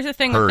 So here's the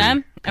thing with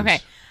them. Okay.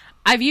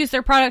 I've used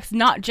their products,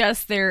 not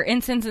just their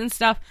incense and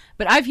stuff,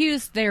 but I've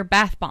used their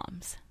bath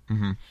bombs.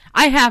 Mm-hmm.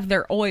 I have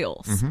their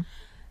oils. Mm-hmm.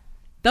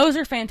 Those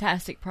are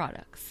fantastic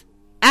products.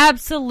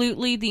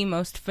 Absolutely the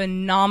most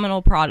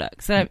phenomenal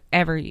products that I've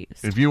ever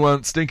used. If you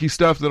want stinky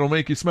stuff that'll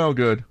make you smell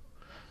good,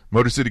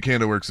 Motor City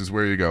Candle Works is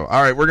where you go.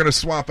 All right, we're going to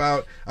swap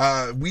out.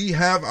 We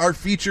have our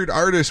featured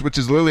artist, which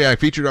is Liliac.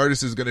 Featured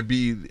artist is going to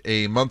be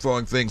a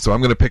month-long thing, so I'm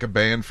going to pick a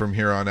band from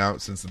here on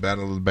out since the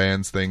Battle of the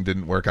Bands thing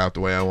didn't work out the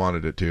way I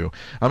wanted it to.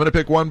 I'm going to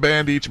pick one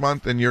band each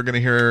month, and you're going to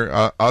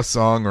hear a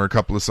song or a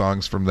couple of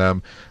songs from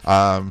them.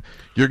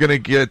 You're going to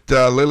get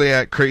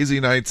Liliac Crazy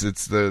Nights.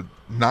 It's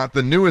not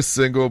the newest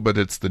single, but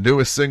it's the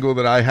newest single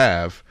that I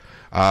have.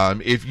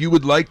 If you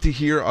would like to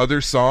hear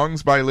other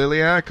songs by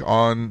Liliac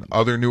on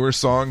other newer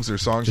songs or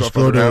songs just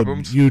off other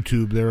albums,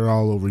 YouTube. They're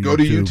all over. Go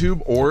YouTube. to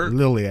YouTube or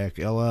Liliac.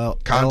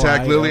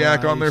 Contact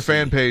Liliac on their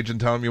fan page and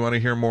tell them you want to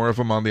hear more of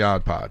them on the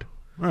Odd Pod.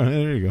 All right,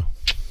 there you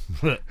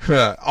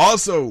go.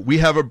 Also, we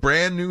have a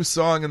brand new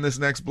song in this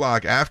next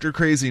block after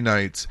Crazy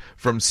Nights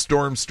from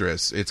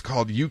Stormstress. It's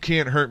called You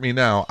Can't Hurt Me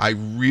Now. I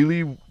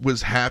really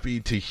was happy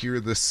to hear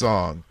this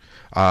song.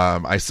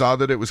 I saw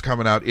that it was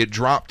coming out. It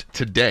dropped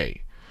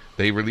today.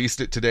 They released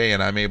it today,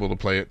 and I'm able to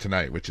play it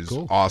tonight, which is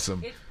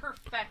awesome. It's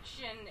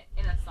perfection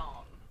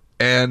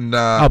And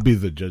I'll be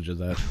the judge of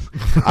that.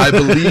 I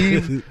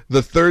believe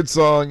the third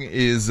song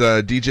is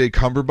DJ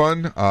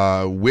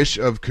Cumberbund, Wish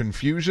of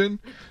Confusion.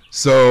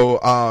 So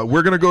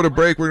we're going to go to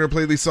break. We're going to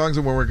play these songs,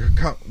 and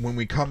when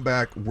we come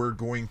back, we're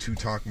going to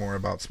talk more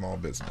about small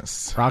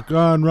business. Rock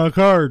on, rock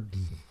hard.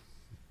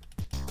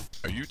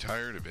 Are you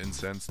tired of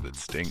incense that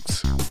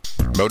stinks?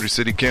 Motor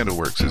City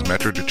Candleworks is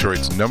Metro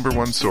Detroit's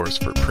 #1 source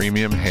for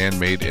premium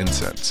handmade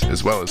incense,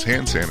 as well as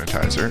hand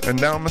sanitizer and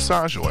now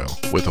massage oil,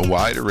 with a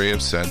wide array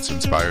of scents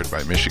inspired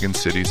by Michigan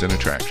cities and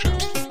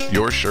attractions.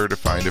 You're sure to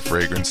find a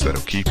fragrance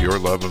that'll keep your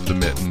love of the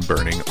mitten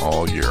burning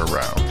all year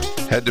round.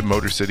 Head to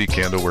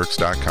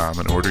MotorCityCandleworks.com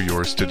and order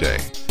yours today.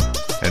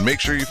 And make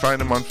sure you find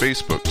them on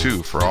Facebook,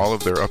 too, for all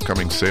of their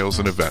upcoming sales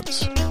and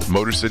events.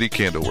 Motor City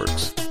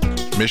Candleworks.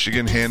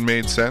 Michigan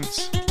handmade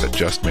scents that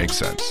just make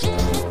sense.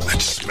 That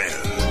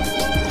smell.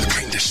 The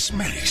kind of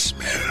smelly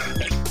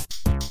smell.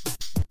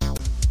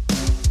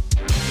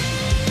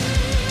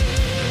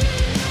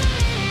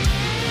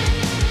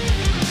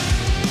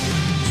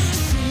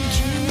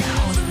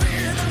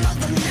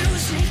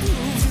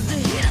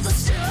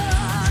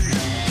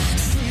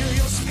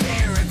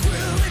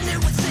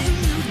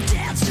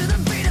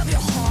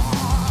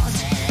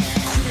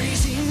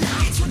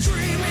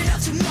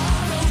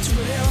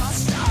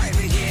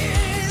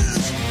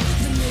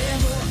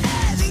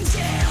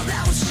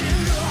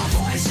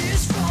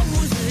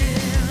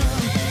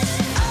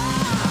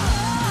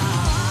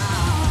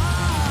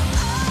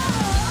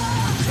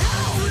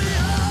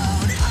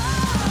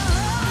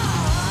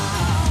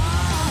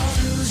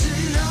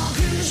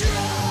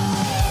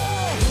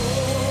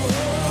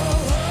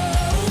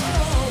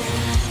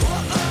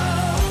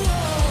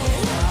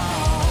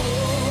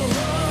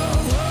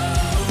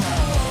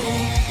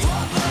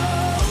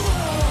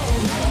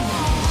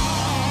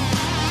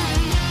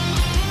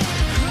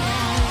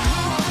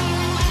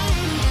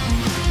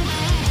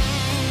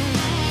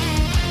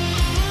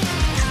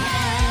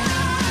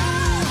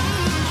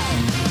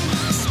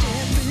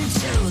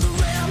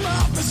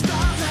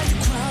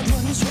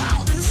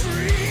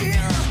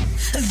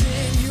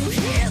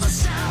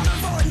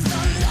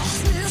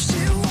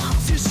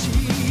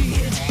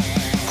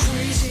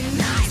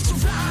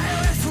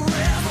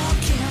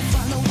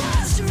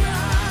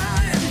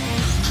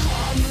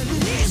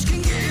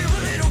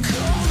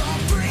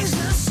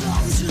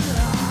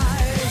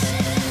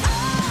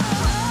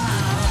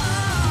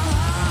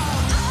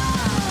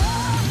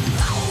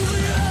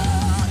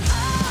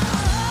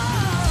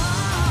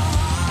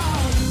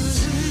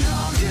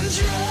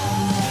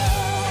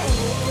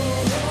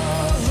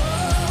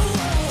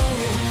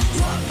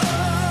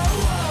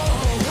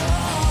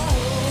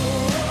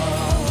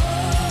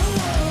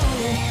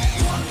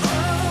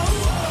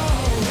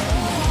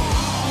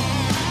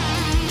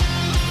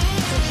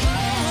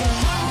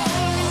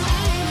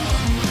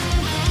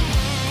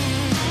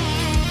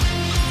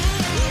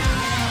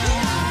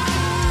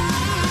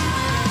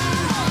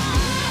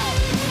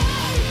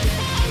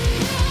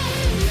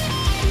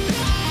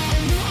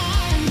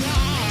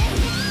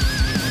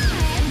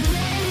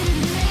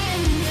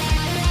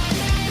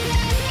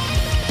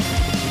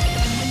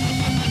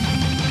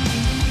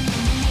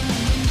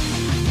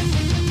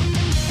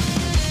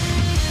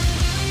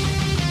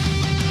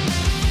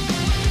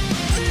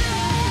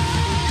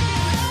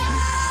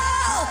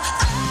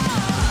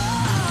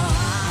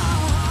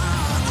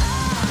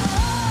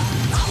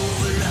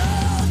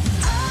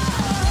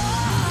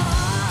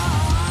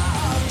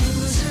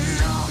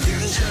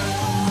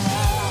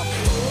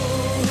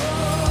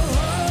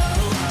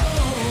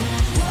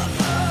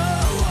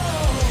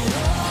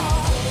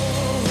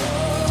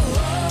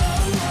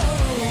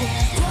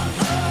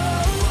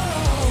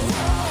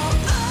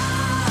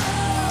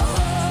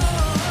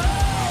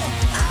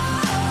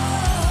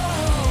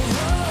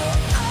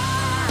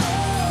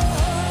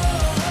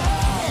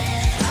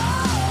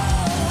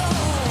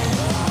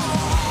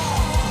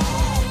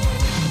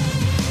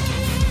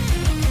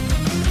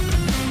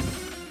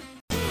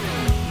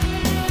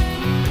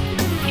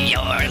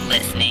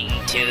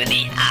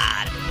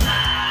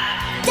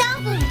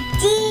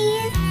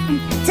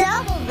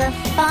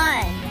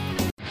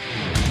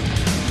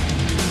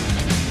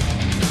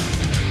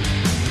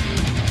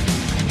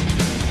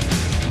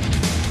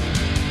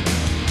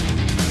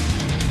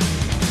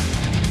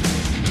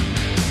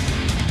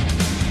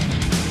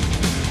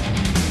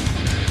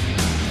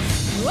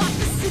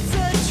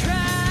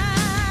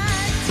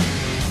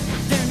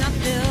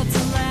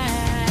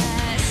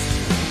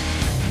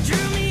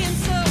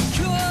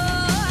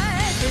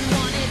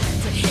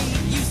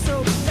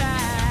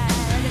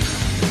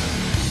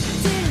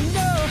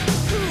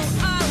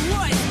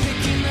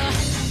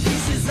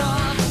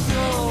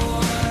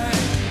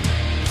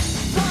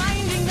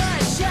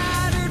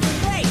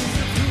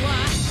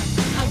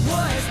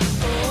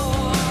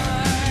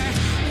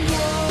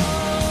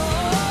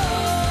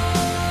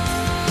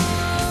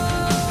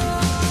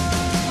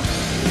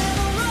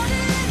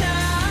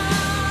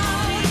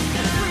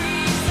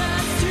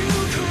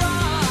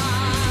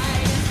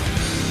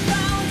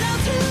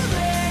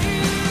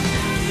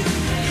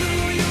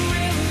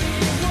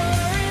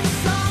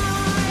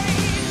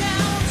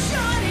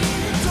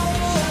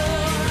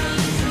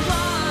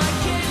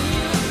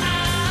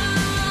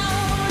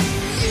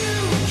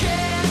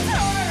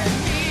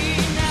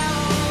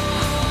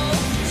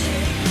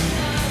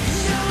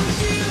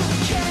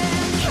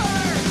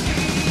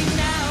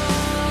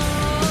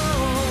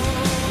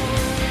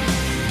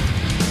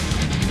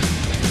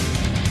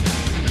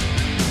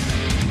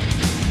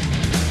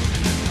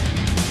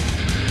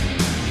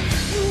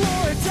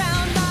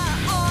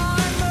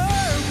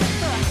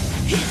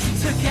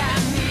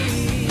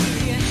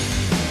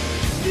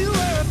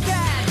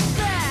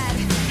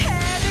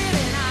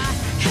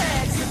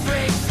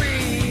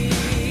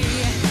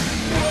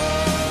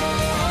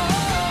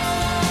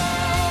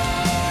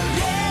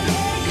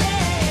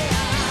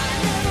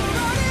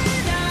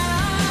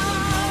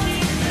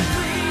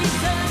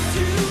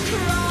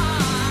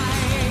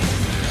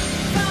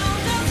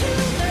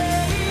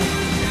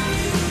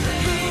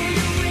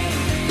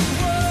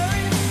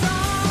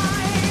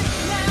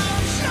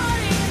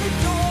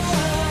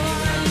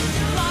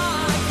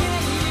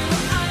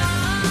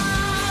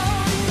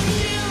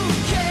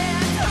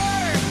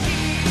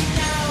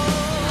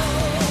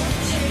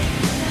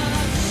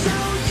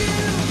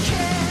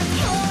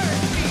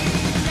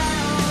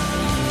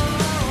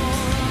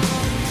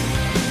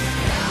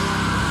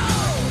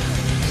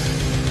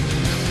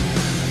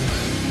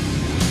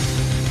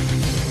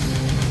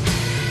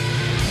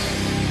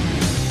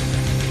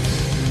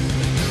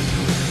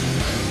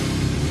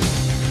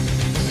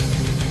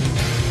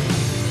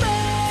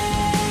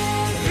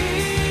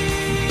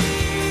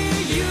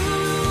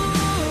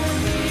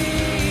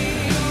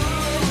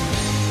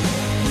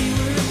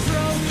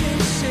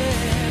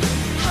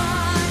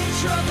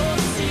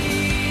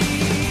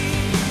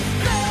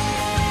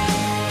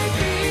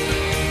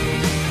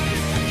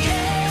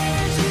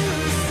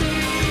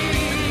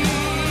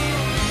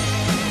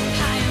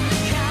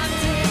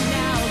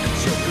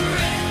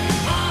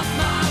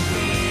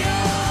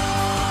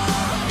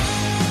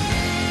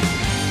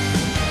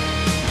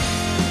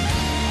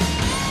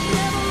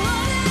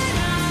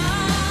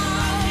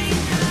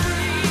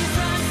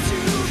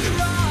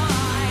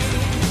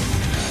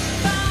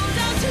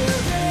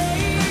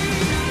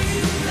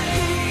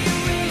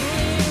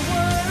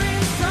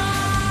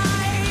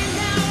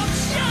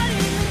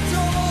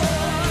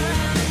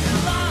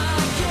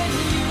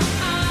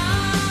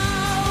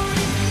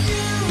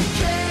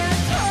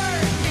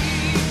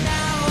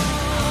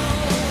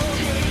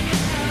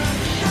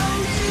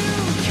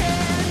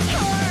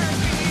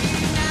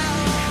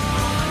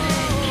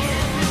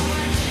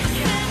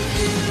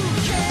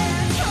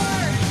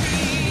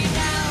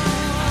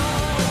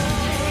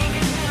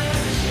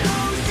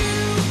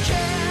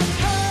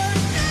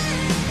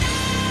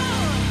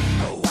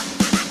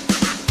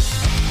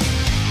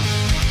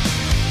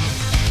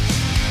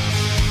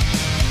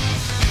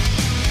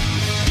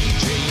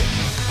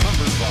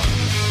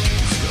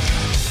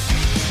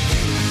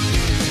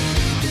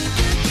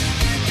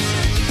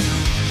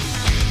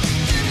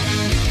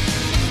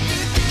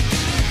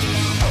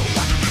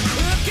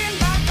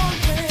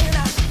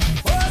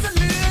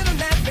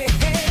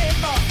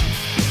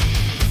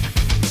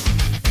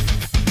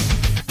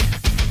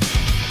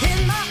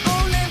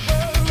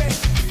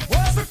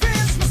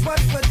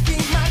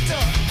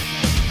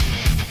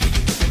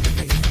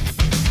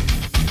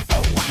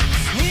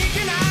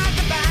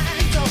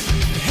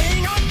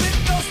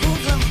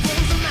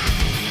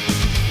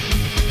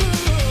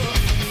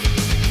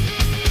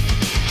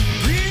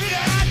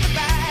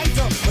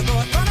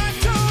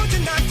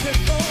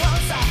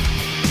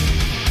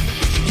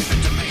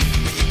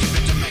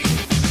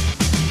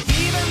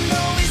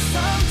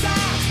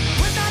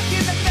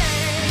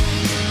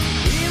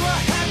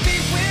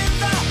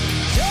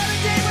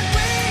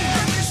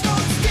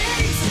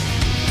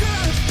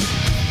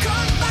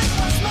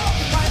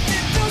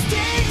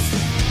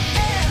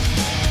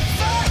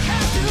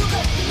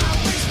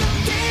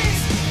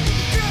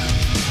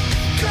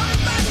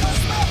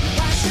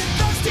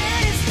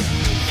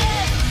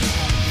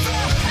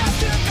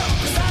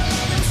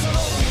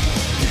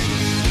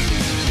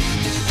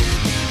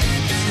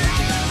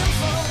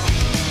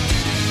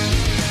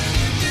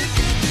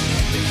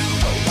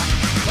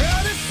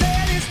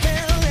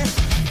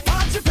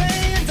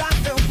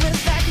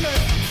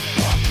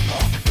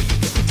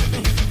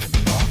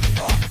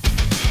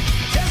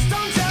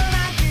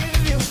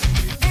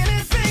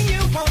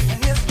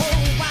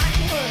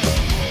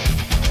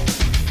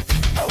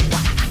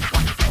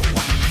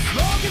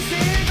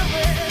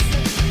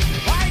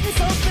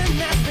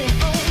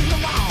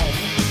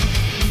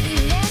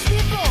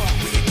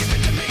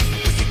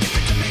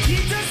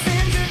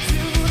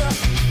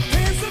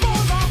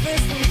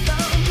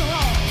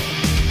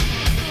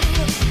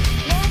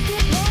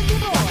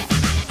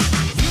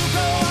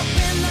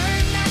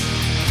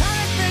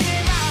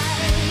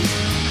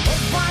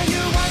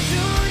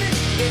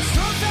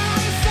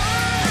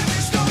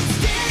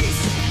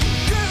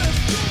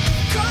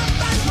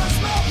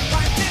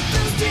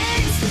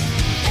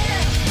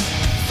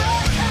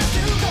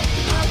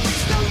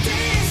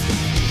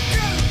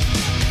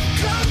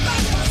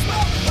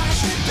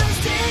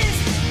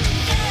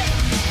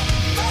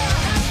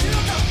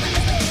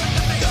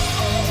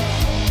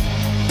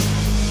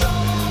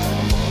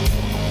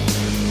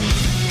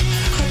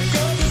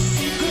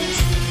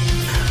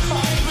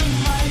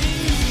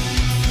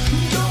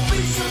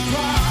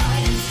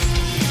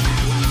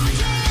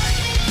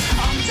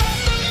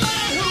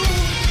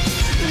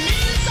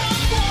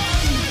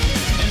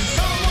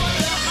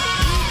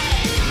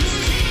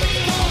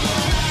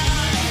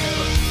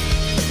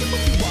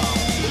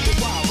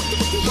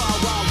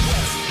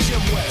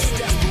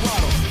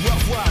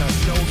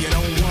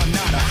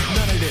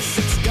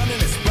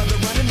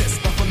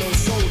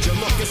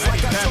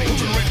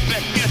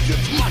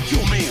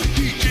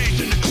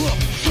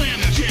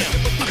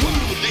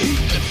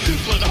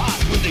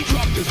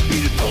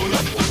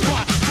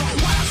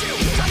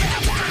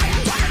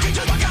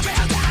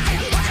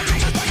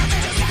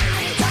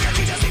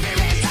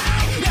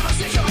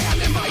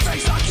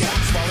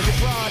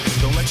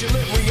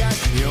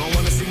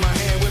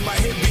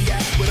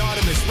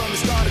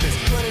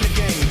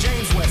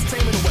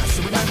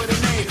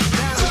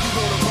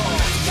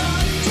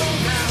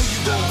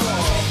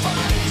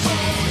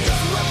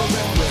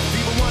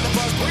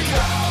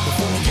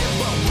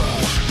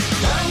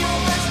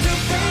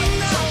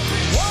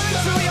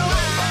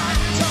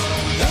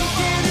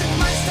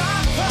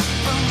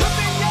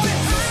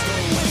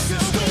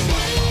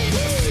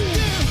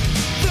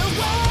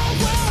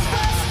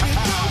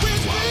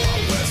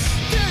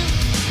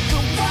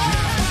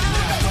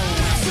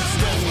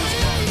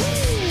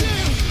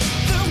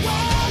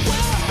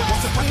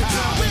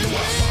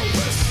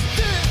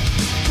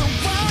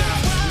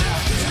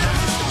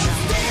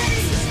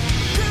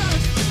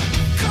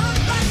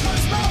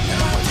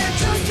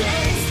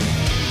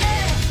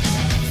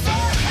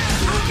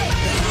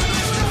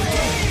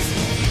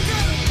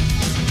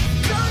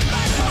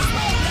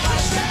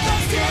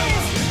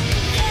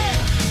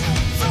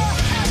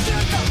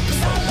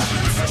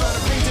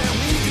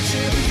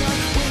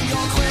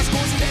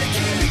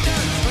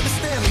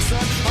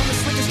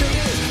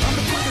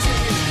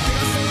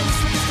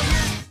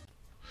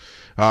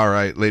 All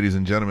right, ladies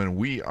and gentlemen,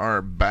 we are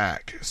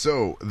back.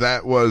 So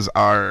that was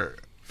our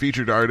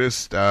featured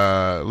artist,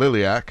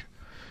 Liliac,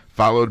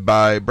 followed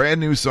by a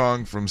brand new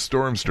song from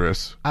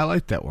Stormstress. I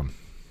like that one.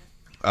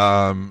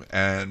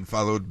 And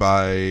followed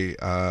by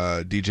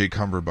DJ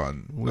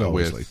Cumberbund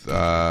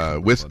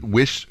with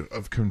Wish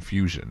of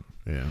Confusion.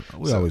 Yeah,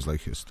 we always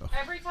like his stuff.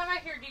 Every time I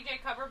hear DJ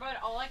Cumberbund,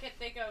 all I can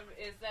think of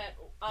is that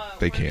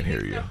they can't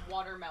hear you.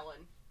 Watermelon.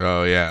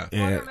 Oh yeah.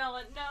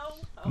 Watermelon. No.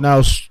 Oh.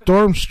 Now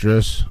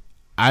Stormstress,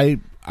 I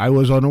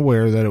was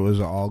unaware that it was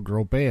an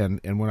all-girl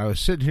band, and when I was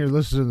sitting here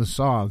listening to the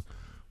song,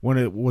 when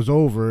it was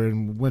over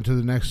and went to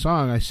the next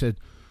song, I said,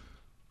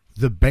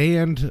 the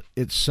band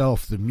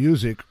itself, the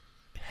music,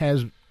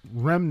 has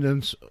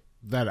remnants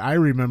that I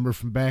remember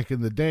from back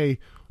in the day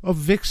of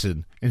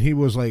Vixen. And he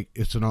was like,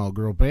 it's an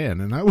all-girl band.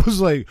 And I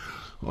was like,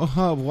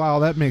 oh, wow,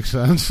 that makes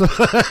sense.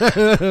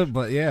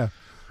 But yeah,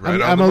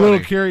 I'm a little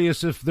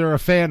curious if they're a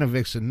fan of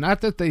Vixen. Not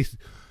that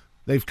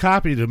they've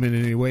copied them in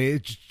any way.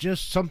 It's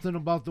just something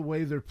about the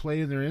way they're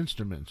playing their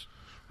instruments.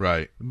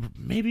 Right.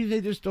 Maybe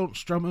they just don't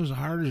strum as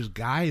hard as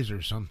guys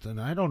or something.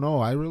 I don't know.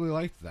 I really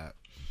liked that.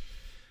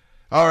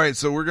 All right,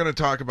 so we're going to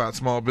talk about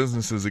small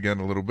businesses again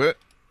a little bit.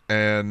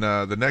 And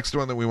the next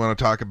one that we want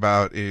to talk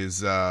about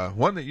is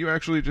one that you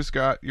actually just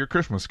got your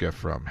Christmas gift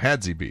from,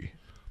 Hadsy.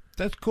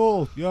 That's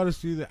cool. You ought to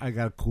see that. I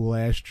got a cool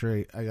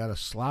ashtray. I got a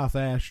sloth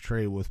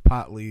ashtray with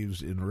pot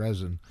leaves in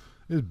resin.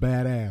 It's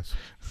badass.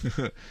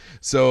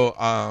 So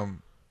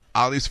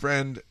Ollie's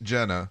friend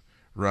Jenna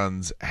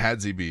runs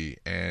Hadsy,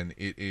 and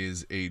it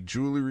is a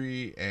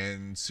jewelry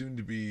and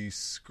soon-to-be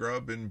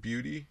scrub and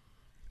beauty.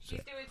 She's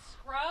doing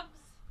scrubs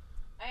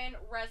and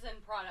resin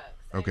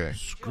products. Okay.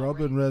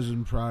 Scrub and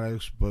resin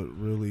products, but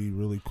really,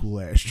 really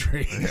cool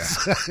ashtrays. Yeah.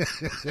 So,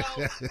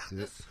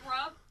 the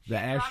scrub, the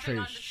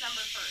ashtray,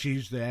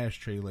 she's the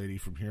ashtray lady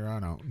from here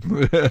on out.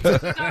 She's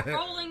got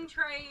rolling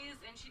trays,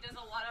 and she does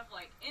a lot of,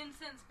 like,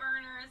 incense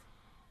burners.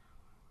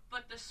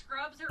 But the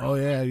scrubs are... Oh,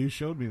 yeah, you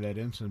showed me that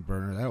incense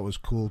burner. That was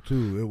cool,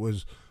 too. It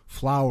was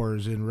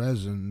flowers in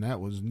resin. That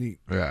was neat.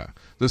 Yeah.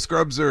 The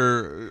scrubs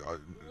are...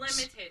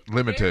 Limited.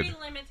 Very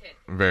limited.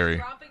 Very. We're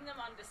dropping them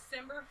on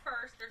December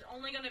 1st. There's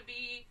only going to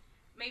be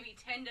maybe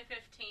 10 to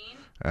 15.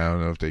 I don't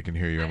know if they can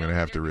hear you. I'm going to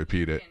have to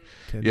repeat it.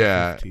 10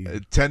 yeah, to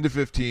 15. 10 to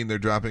 15. They're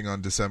dropping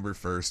on December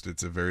 1st.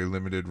 It's a very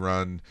limited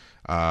run.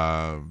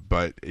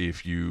 But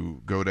if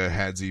you go to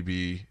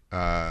hadsyb.com,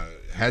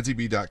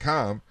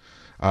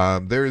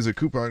 there is a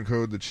coupon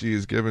code that she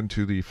has given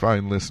to the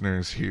fine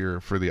listeners here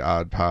for the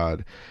Odd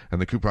Pod, and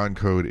the coupon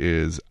code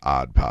is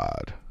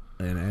OddPod.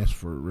 And ask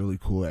for a really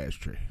cool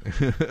ashtray.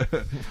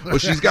 Well,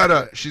 she's got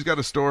a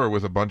store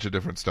with a bunch of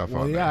different stuff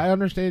on there. Yeah, I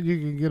understand you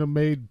can get them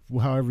made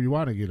however you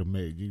want to get them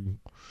made. You can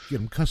get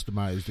them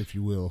customized, if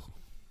you will.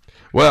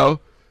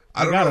 Well,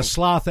 I don't know. A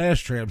sloth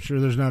ashtray. I'm sure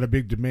there's not a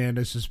big demand.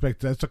 I suspect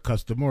that's a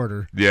custom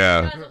order.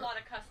 Yeah. She does a lot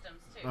of customs,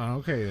 too. Oh,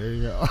 okay, there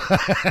you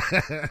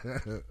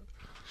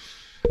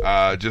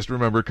go. Just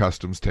remember,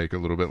 customs take a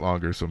little bit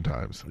longer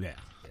sometimes. Yeah.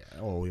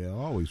 Oh, yeah,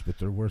 always, but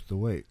they're worth the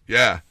wait.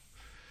 Yeah.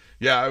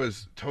 Yeah, I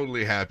was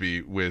totally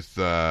happy with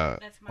that's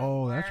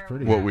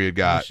pretty. What we had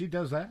got. She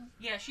does that?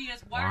 Yeah, she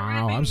does wire wow,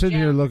 wrapping I'm sitting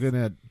here gems. looking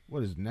at,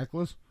 what is it,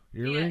 necklace?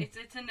 Earring? Yeah,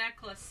 it's a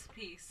necklace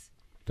piece.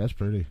 That's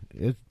pretty.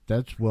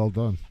 That's well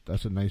done.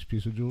 That's a nice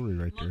piece of jewelry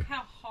right there. Look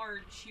how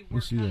hard she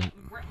worked on it.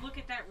 Look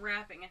at that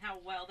wrapping and how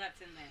well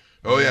that's in there.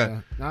 Oh,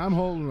 yeah. Now I'm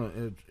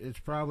holding it's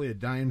probably a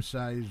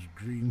dime-sized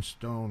green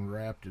stone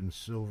wrapped in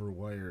silver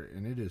wire,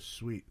 and it is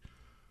sweet.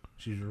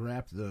 She's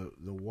wrapped the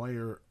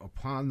wire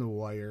upon the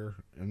wire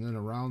and then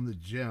around the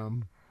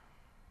gem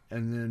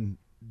and then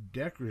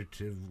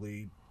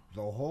decoratively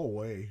the whole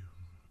way.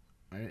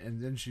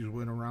 And then she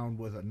went around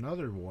with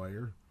another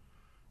wire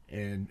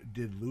and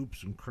did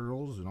loops and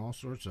curls and all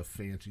sorts of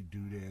fancy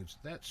doodads.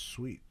 That's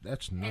sweet.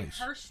 That's nice.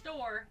 And her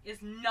store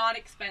is not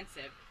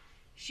expensive.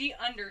 She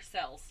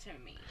undersells to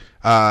me.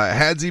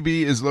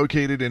 Hadsy is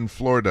located in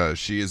Florida.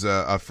 She is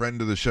a friend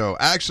of the show.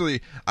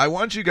 Actually, I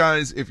want you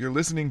guys, if you're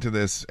listening to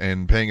this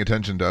and paying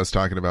attention to us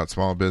talking about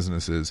small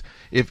businesses,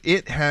 if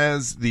it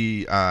has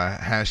the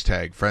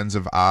hashtag Friends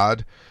of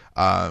Odd,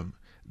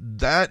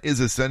 that is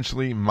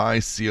essentially my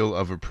seal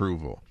of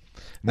approval.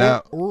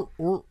 Now,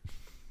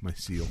 my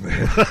seal.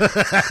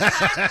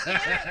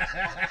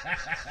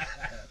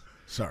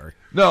 Sorry.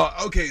 No,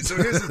 okay, so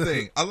here's the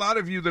thing. A lot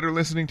of you that are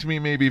listening to me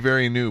may be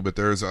very new, but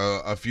there's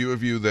a few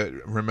of you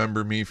that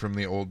remember me from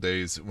the old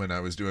days when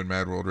I was doing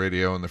Mad World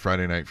Radio and the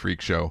Friday Night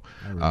Freak Show.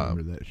 I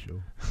remember that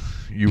show.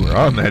 You were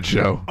on that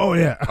show. Oh,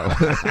 yeah.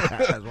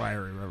 That's why I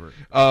remember it.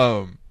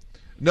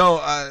 No,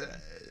 I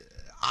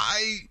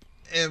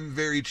am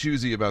very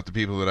choosy about the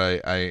people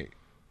that I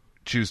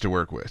choose to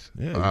work with.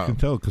 Yeah, you can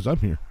tell because I'm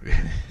here.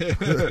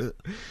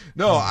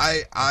 No,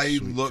 I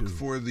look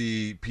for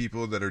the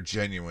people that are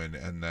genuine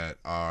and that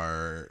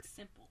are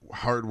simple,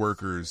 hard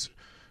workers,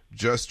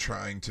 just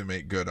trying to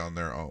make good on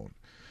their own.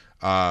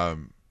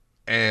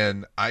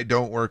 And I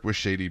don't work with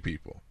shady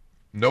people.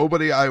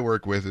 Nobody I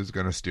work with is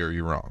going to steer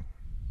you wrong.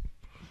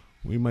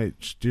 We might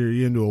steer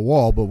you into a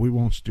wall, but we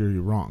won't steer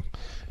you wrong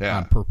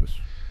on purpose.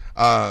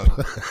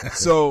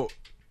 So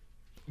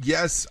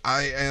yes,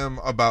 I am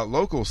about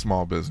local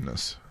small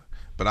business,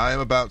 but I am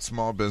about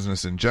small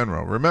business in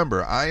general.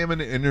 Remember, I am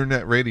an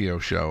internet radio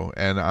show,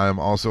 and I am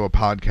also a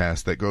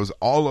podcast that goes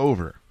all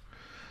over.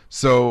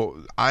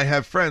 So I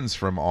have friends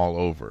from all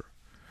over.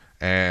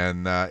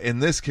 And in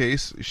this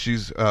case,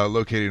 she's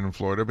located in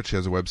Florida, but she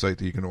has a website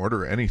that you can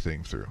order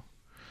anything through.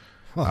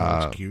 Oh,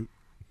 that's cute.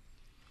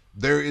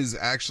 There is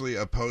actually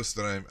a post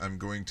that I'm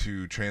going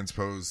to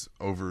transpose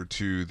over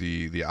to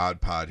the Odd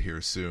Pod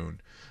here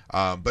soon.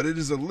 But it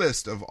is a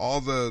list of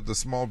all the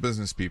small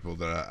business people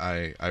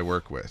that I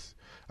work with.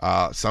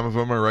 Some of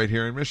them are right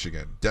here in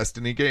Michigan.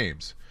 Destiny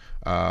Games.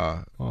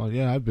 Oh,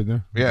 yeah, I've been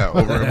there. Yeah,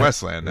 over in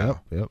Westland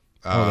now. Yep.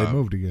 Oh, they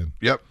moved again.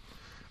 Yep.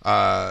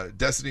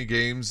 Destiny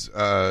Games.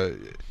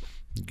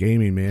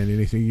 Gaming, man.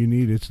 Anything you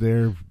need, it's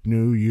there.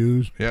 New,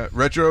 used. Yeah,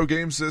 retro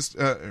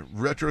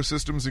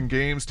systems and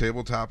games,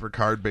 tabletop or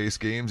card-based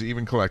games,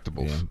 even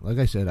collectibles. Yeah. Like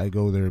I said, I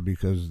go there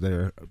because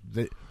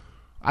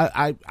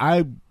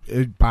I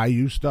buy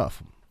used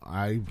stuff.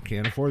 I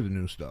can't afford the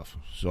new stuff.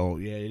 So,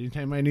 yeah,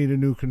 anytime I need a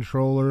new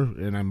controller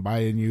and I'm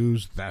buying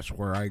used, that's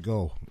where I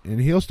go. And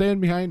he'll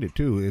stand behind it,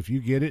 too. If you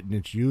get it and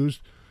it's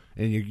used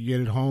and you get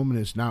it home and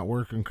it's not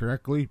working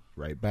correctly,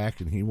 right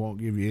back, and he won't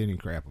give you any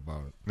crap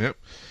about it. Yep.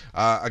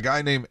 A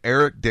guy named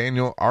Eric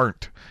Daniel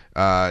Arndt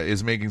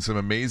is making some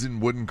amazing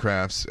wooden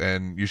crafts,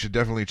 and you should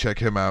definitely check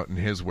him out and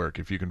his work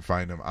if you can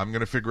find him. I'm going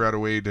to figure out a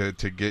way to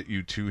get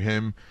you to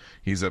him.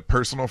 He's a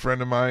personal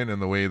friend of mine,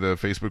 and the way the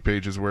Facebook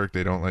pages work,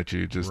 they don't let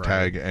you just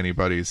tag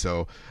anybody,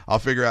 so I'll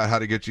figure out how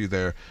to get you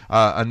there.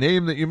 A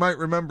name that you might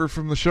remember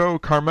from the show,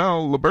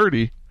 Carmel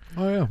Liberti.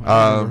 Oh, yeah.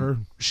 I remember her.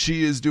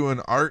 She is doing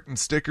art and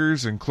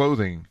stickers and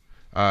clothing.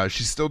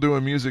 She's still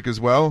doing music as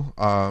well,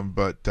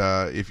 but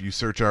if you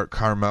search out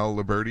Carmel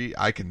Liberti,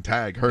 I can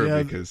tag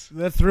her because...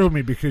 That threw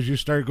me because you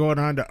start going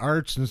on to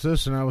arts and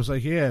this, and I was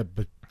like, yeah,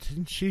 but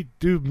didn't she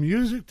do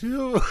music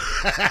too?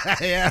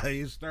 Yeah,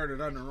 you started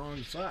on the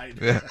wrong side.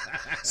 Yeah.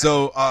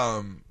 So,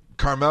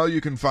 Carmel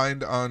you can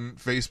find on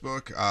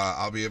Facebook.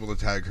 I'll be able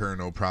to tag her,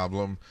 no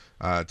problem,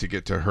 to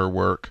get to her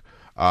work.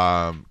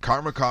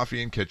 Karma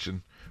Coffee and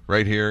Kitchen,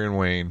 right here in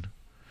Wayne.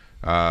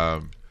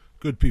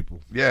 Good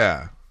people.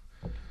 Yeah.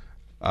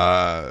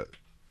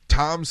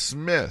 Tom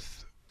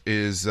Smith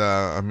is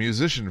a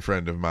musician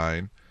friend of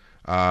mine.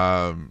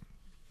 Tom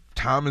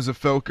is a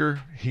filker.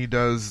 He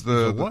does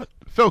the what?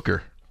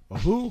 Filker. A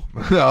who?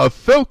 A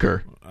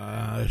filker.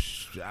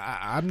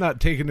 I'm not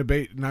taking the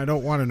bait, and I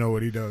don't want to know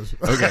what he does.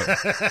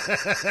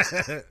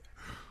 Okay.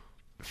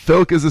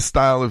 Filk is a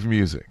style of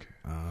music.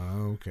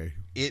 Okay.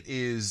 It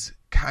is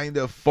kind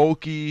of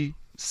folky,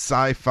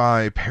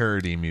 sci-fi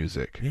parody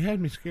music. You had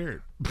me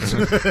scared.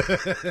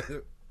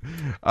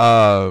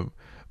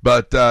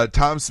 But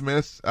Tom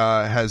Smith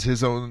has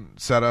his own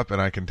setup,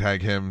 and I can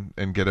tag him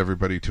and get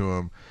everybody to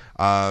him.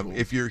 Cool.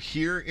 If you're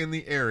here in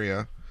the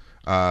area,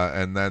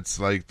 and that's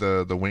like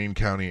the Wayne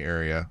County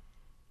area,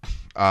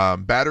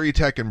 Battery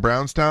Tech in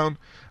Brownstown,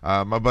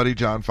 my buddy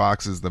John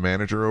Fox is the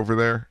manager over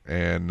there,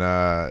 and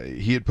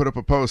he had put up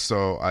a post,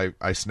 so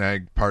I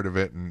snagged part of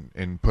it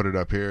and put it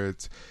up here.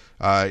 It's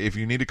if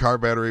you need a car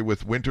battery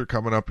with winter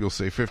coming up, you'll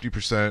save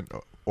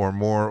 50% or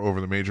more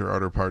over the major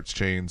auto parts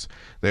chains.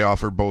 They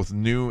offer both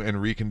new and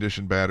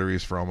reconditioned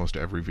batteries for almost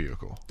every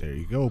vehicle. There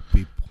you go,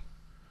 people.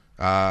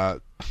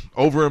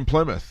 Over in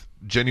Plymouth,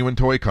 Genuine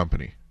Toy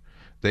Company.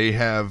 They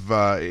have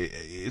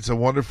it's a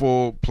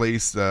wonderful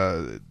place.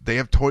 They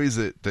have toys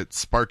that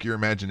spark your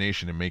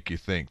imagination and make you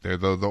think. They're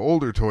the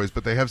older toys,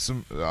 but they have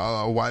some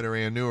a wide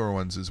array of newer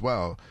ones as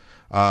well.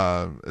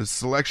 A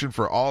selection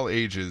for all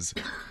ages.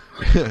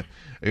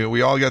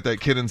 We all got that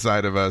kid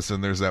inside of us,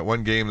 and there's that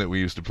one game that we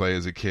used to play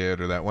as a kid,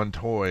 or that one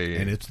toy,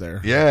 and it's there.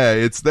 Yeah,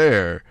 it's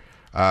there.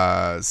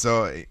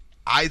 So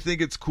I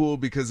think it's cool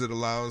because it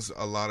allows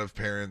a lot of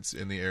parents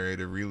in the area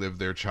to relive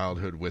their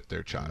childhood with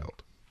their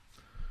child.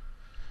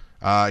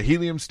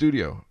 Helium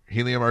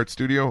Art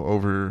Studio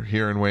over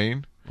here in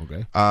Wayne.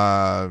 Okay.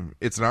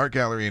 It's an art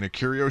gallery and a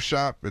curio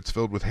shop. It's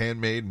filled with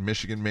handmade,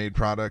 Michigan-made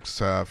products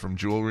from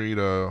jewelry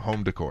to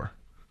home decor.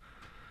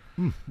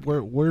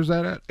 Where's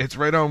that at? It's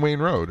right on Wayne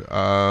Road.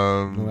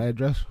 No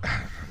address?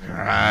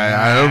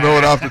 I don't know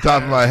it off the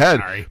top of my head.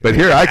 Sorry. But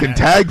here, I can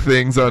tag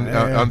things on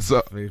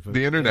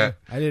the internet.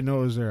 I didn't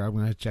know it was there. I'm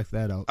going to check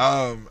that out.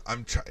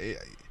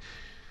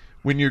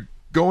 When you're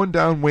going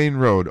down Wayne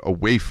Road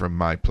away from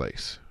my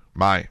place,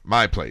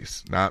 my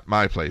place, not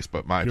my place,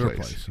 but my Your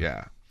place.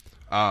 Yeah.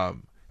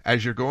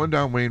 As you're going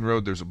down Wayne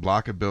Road, there's a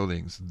block of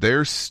buildings.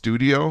 Their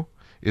studio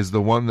is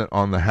the one that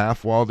on the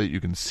half wall that you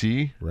can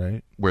see,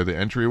 right where the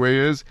entryway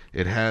is.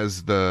 It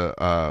has the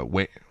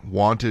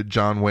Wanted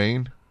John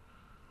Wayne.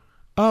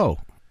 Oh,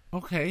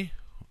 okay.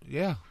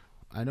 Yeah,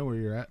 I know where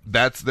you're at.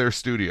 That's their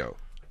studio.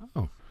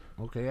 Oh,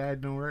 okay. I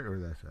know right where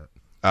that's at.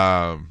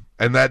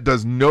 And that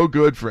does no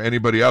good for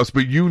anybody else,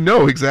 but you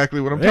know exactly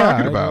what I'm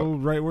talking about. I know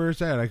right where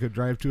it's at. I could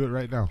drive to it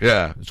right now.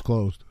 Yeah. It's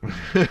closed.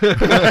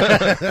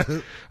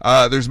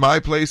 There's My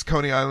Place,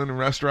 Coney Island and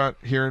Restaurant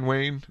here in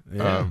Wayne.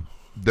 Yeah.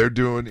 They're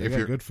doing They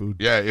got good food.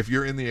 Yeah, if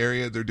you're in the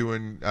area, they're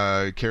doing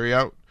carry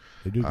out.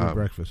 They do good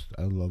breakfast.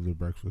 I love their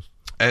breakfast.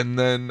 And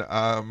then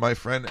my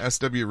friend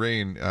S.W.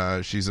 Rain,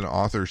 she's an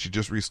author. She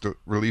just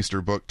released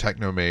her book,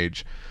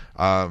 Technomage.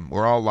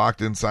 We're all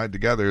locked inside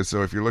together,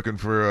 so if you're looking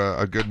for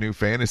a good new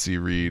fantasy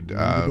read,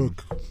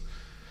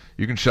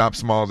 you can shop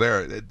small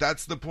there.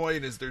 That's the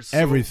point. Is there's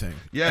everything.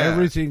 Yeah,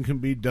 everything can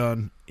be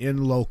done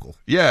in local.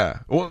 Yeah,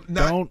 well,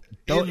 not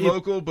don't in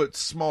local, but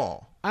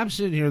small. I'm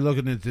sitting here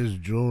looking at this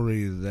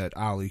jewelry that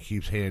Ollie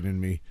keeps handing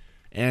me,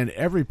 and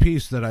every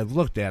piece that I've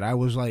looked at, I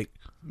was like,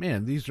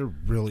 man, these are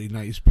really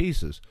nice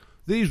pieces.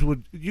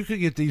 You could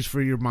get these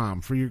for your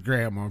mom, for your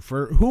grandma,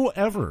 for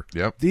whoever.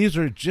 Yep. These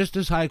are just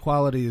as high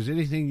quality as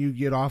anything you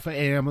get off of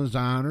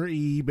Amazon or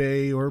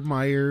eBay or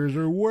Myers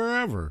or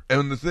wherever.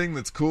 And the thing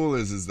that's cool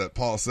is that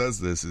Paul says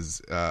this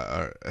is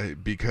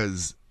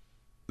because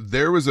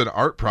there was an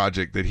art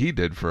project that he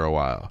did for a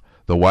while.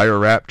 The wire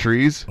wrap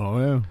trees. Oh,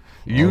 yeah.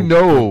 You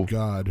know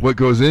what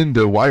goes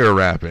into wire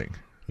wrapping.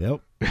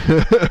 Yep.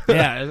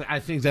 Yeah, I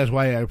think that's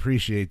why I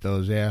appreciate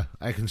those. Yeah,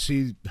 I can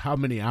see how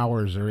many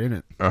hours are in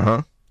it.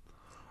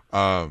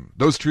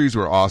 Those trees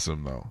were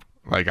awesome, though.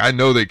 Like, I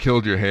know they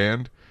killed your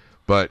hand,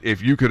 but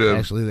if you could have...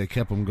 Actually, they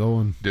kept them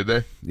going. Did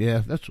they?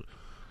 Yeah,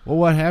 well,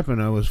 what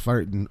happened, I was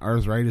fighting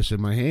arthritis in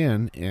my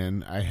hand,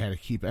 and I had to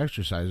keep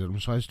exercising them,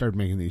 so I started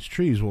making these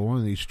trees. Well, one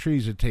of these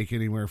trees would take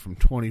anywhere from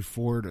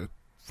 24 to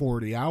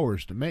 40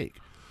 hours to make,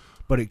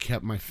 but it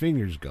kept my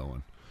fingers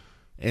going.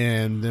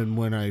 And then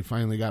when I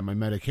finally got my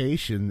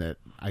medication that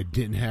I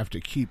didn't have to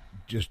keep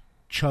just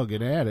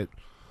chugging at it,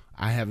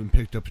 I haven't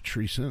picked up a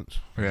tree since.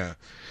 Yeah.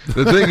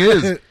 The thing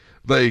is,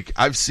 like,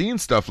 I've seen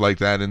stuff like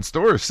that in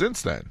stores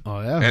since then.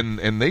 Oh, yeah.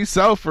 And they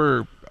sell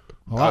for...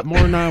 a lot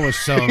more than I was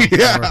selling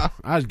yeah. for.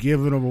 I was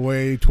giving them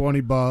away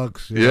 $20,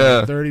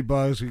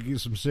 $30 to get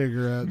some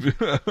cigarettes.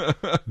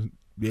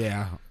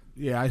 Yeah.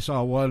 Yeah, I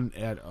saw one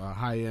at a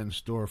high-end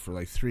store for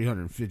like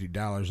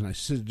 $350, and I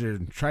sit there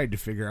and tried to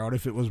figure out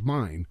if it was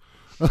mine.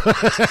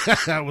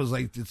 I was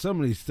like, did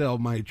somebody steal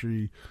my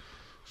tree?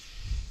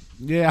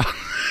 Yeah.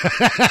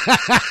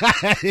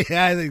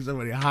 Yeah, I think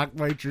somebody hawked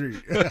my tree.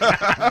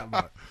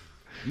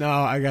 No,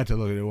 I got to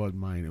look at it. It wasn't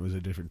mine. It was a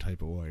different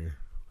type of wire.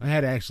 I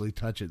had to actually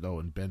touch it, though,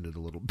 and bend it a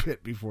little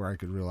bit before I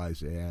could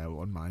realize, yeah, it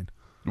wasn't mine.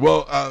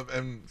 Well,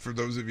 and for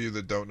those of you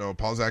that don't know,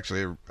 Paul's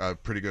actually a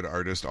pretty good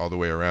artist all the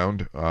way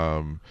around.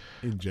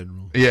 In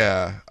general.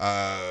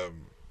 Yeah.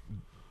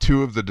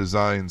 Two of the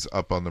designs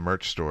up on the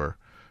merch store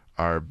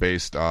are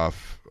based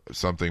off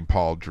something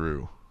Paul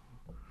drew.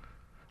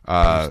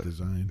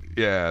 Design.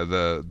 Yeah,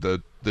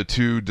 the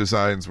two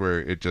designs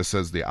where it just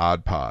says the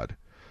Odd Pod.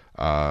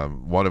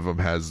 One of them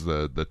has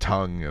the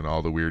tongue and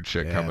all the weird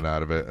shit coming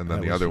out of it, and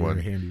then the other one,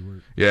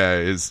 handiwork. Yeah,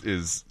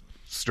 is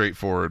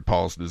straightforward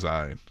Paul's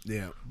design.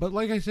 Yeah, but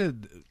like I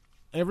said,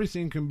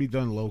 everything can be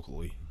done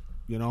locally,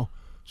 you know.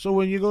 So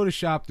when you go to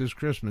shop this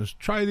Christmas,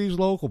 try these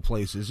local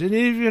places, and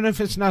even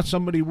if it's not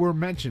somebody we're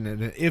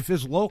mentioning, if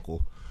it's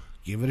local,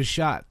 give it a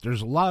shot.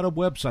 There's a lot of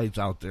websites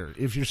out there.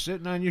 If you're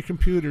sitting on your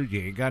computer,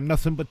 you ain't got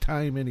nothing but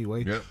time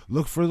anyway. Yep.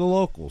 Look for the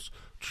locals.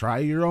 Try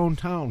your own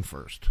town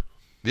first.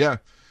 Yeah.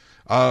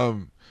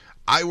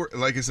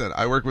 Like I said,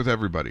 I work with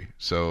everybody,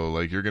 so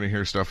like you're gonna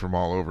hear stuff from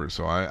all over.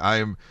 So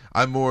I'm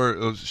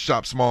more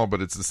shop small,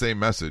 but it's the same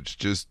message.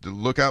 Just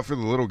look out for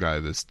the little guy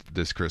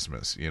this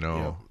Christmas. You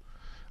know,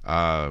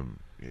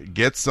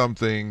 get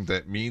something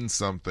that means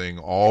something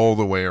all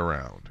the way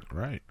around.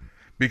 Right.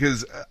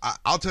 Because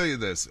I'll tell you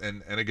this,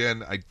 and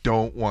again, I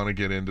don't want to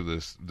get into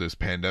this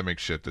pandemic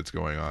shit that's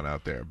going on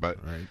out there, but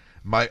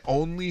my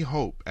only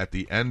hope at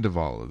the end of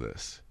all of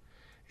this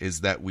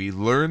is that we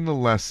learn the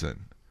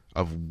lesson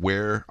of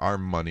where our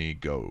money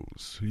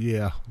goes.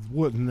 Yeah,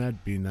 wouldn't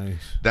that be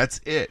nice? That's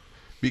it.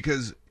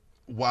 Because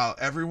while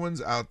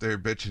everyone's out there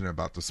bitching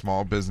about the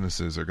small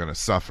businesses are going to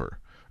suffer,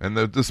 and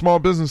the small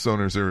business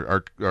owners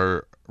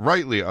are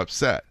rightly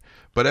upset,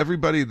 but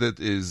everybody that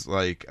is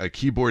like a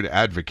keyboard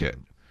advocate,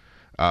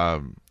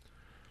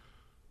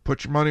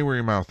 put your money where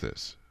your mouth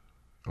is.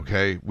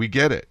 Okay? We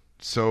get it.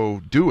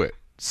 So do it.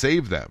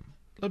 Save them.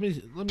 Let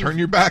me turn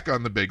your back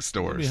on the big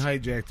stores. Let me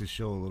hijack the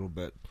show a little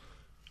bit.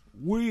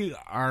 We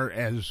are,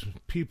 as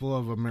people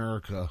of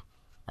America,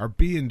 are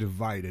being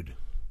divided.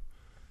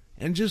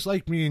 And just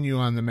like me and you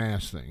on the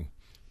mask thing,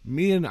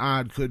 me and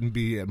Odd couldn't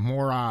be at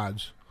more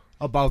odds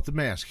about the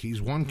mask.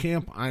 He's one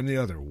camp, I'm the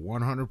other,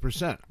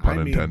 100%.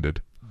 Pun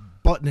intended.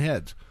 Button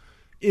heads.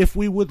 If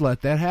we would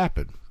let that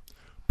happen.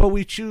 But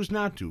we choose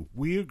not to.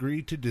 We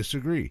agree to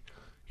disagree.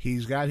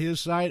 He's got his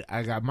side,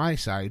 I got my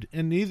side,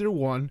 and neither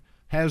one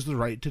has the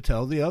right to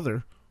tell the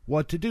other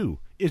what to do.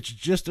 It's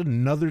just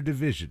another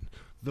division.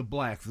 The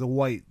black, the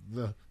white,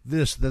 the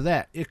this, the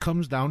that. It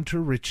comes down to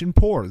rich and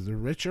poor. The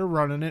rich are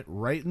running it,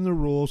 writing the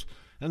rules,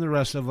 and the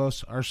rest of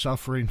us are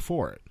suffering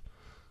for it.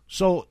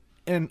 So,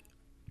 and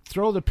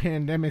throw the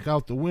pandemic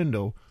out the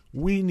window,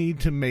 we need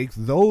to make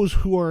those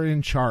who are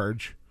in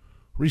charge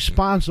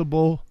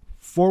responsible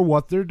for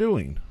what they're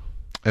doing.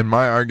 And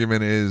my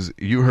argument is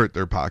you hurt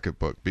their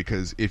pocketbook,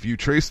 because if you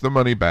trace the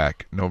money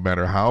back, no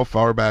matter how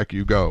far back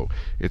you go,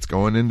 it's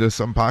going into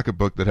some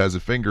pocketbook that has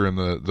a finger in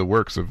the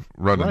works of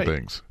running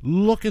things.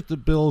 Look at the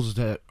bills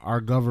that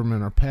our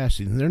government are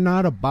passing. They're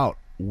not about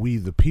we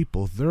the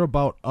people. They're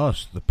about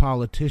us, the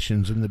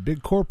politicians and the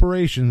big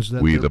corporations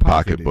that we they're the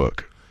pocketing.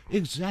 pocketbook.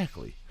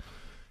 Exactly.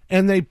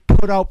 And they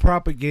put out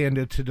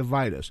propaganda to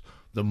divide us.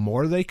 The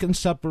more they can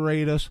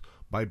separate us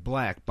by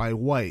black, by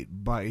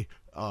white, by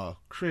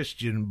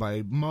Christian,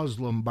 by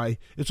Muslim, by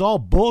it's all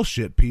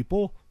bullshit,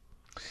 people.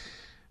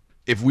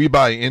 If we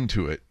buy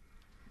into it.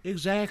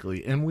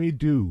 Exactly, and we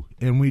do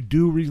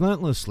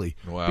relentlessly,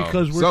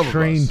 because we're some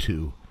trained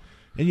to.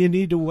 And you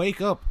need to wake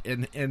up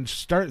and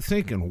start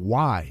thinking,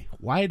 why?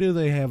 Why do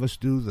they have us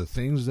do the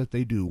things that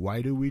they do?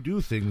 Why do we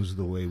do things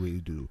the way we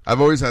do?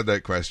 I've always had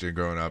that question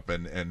growing up,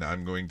 and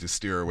I'm going to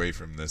steer away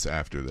from this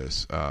after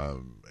this,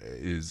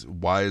 is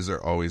why is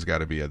there always got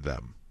to be a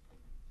them?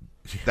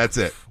 That's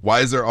it.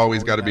 Why is there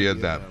always got to be a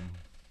them?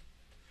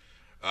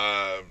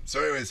 So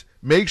anyways,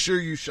 make sure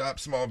you shop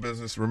small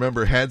business.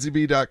 Remember,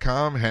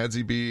 HadzyBee.com.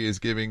 HadzyBee is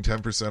giving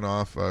 10%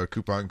 off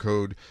coupon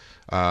code.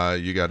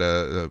 You got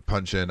to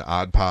punch in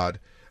OddPod.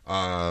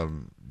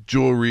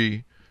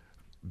 Jewelry,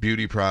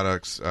 beauty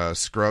products,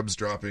 scrubs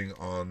dropping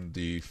on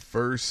the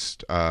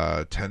first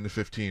 10 to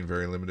 15,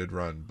 very limited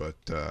run, but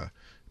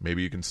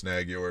maybe you can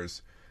snag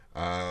yours.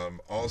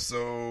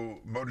 Also,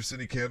 Motor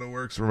City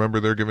Candleworks, remember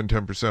they're giving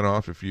 10%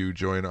 off if you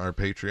join our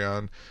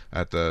Patreon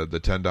at the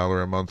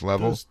 $10 a month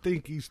level. The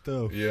stinky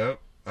stuff. Yep.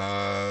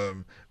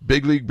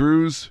 Big League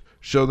Brews,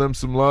 show them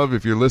some love.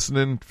 If you're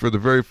listening for the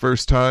very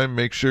first time,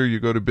 make sure you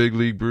go to Big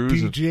League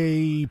Brews.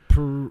 DJ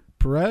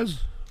Perez?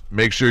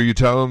 Make sure you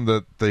tell them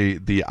that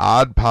the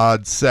Odd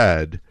Pod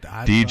said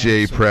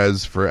DJ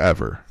Prez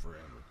forever.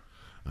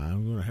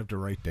 I'm going to have to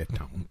write that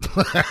down.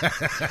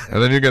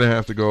 And then you're going to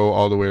have to go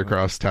all the way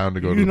across town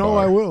to go to the bar. You know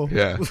I will.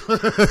 Yeah.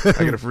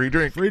 I get a free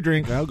drink. Free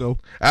drink. I'll go.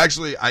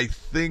 Actually, I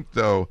think,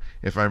 though,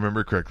 if I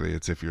remember correctly,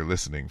 it's if you're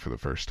listening for the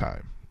first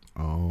time.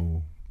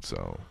 Oh.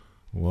 So.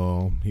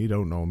 Well, he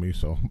don't know me,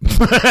 so.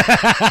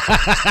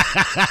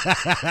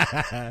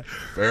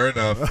 Fair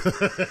enough.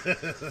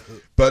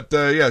 But,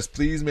 yes,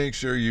 please make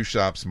sure you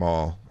shop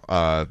small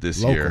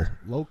this year.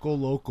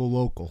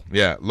 Local.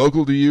 Yeah,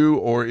 local to you,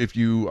 or if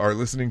you are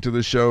listening to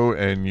the show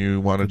and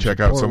you want to check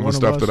out some of the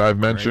stuff that I've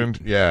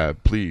mentioned, yeah,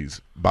 please,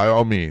 by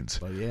all means.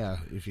 But, yeah,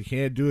 if you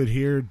can't do it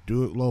here,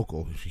 do it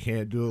local. If you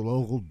can't do it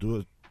local, do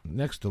it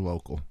next to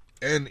local.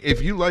 And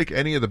if you like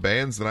any of the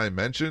bands that I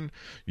mentioned,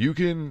 you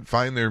can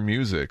find their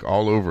music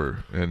all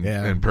over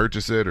and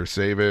purchase it or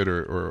save it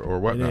or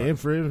whatnot.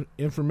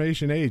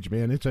 Information age,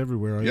 man. It's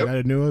everywhere. All you got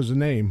to know is a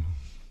name.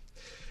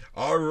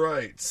 All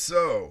right.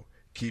 So,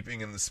 keeping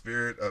in the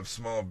spirit of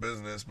small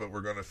business, but we're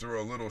going to throw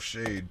a little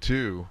shade,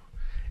 too.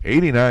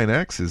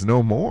 89X is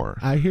no more.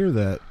 I hear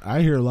that.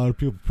 I hear a lot of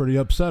people pretty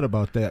upset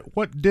about that.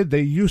 What did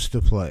they used to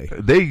play?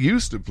 They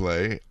used to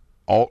play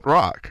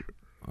alt-rock.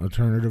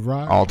 Alternative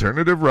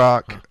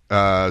rock,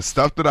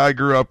 stuff that I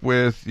grew up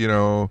with, you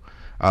know,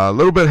 a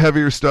little bit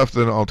heavier stuff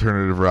than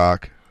alternative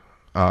rock.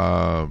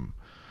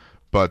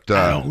 But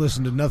I don't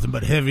listen to nothing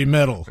but heavy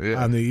metal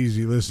on the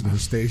easy listening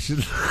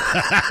station.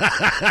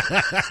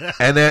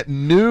 And at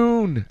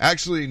noon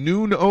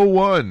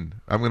 01,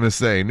 I'm going to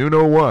say noon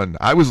 01,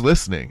 I was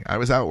listening. I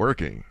was out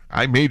working.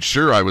 I made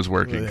sure I was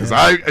working because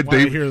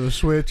they hear the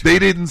switch. They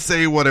didn't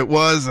say what it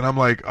was, and I'm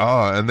like,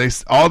 oh. And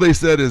all they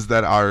said is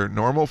that our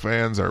normal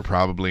fans are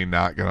probably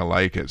not going to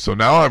like it. So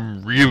now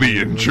I'm really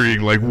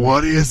intrigued. Like,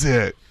 what is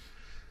it?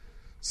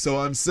 So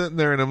I'm sitting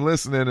there and I'm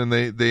listening, and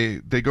they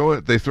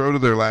throw to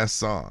their last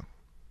song.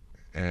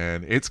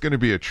 And it's going to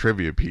be a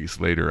trivia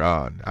piece later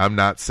on. I'm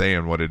not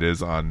saying what it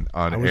is on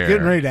air. I was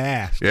getting ready to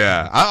ask.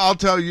 Yeah, I'll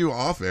tell you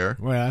off air.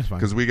 Well, that's fine.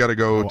 Because we got to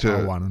go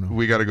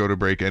we got to go to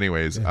break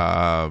anyways.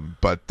 Yeah.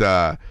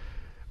 But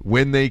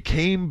when they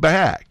came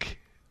back,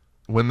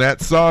 when that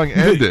song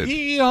ended,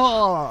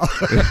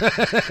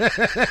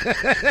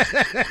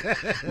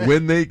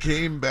 when they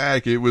came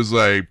back, it was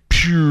like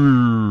pure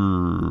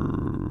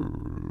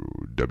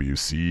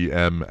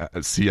WCIMX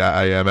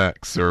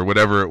or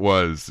whatever it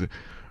was.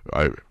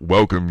 I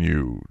welcome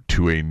you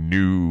to a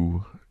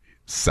new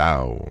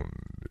sound.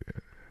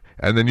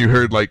 And then you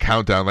heard like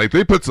countdown, like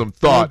they put some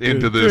thought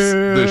into this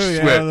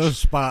switch. Yeah, the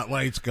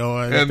spotlight's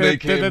going. And they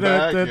came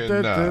back and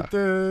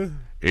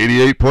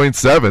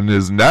 88.7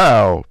 is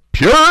now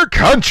pure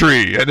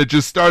country. And it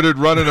just started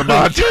running a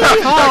montage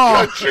of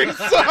country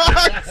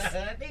songs.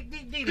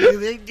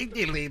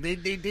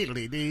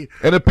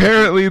 And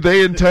apparently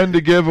they intend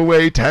to give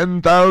away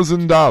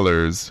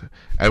 $10,000.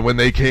 And when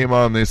they came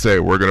on, they say,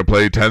 we're going to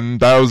play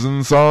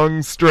 10,000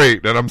 songs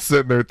straight. And I'm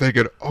sitting there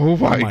thinking, oh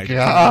my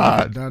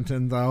God. Not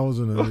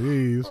 10,000 of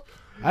these.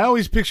 I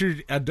always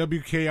pictured a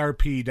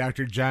WKRP,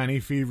 Dr. Johnny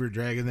Fever,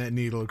 dragging that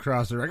needle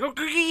across the record.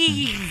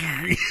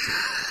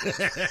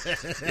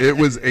 It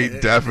was a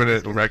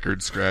definite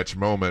record scratch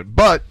moment.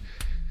 But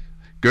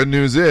good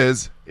news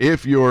is,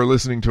 if you're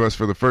listening to us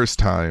for the first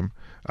time,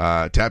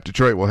 Tap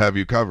Detroit will have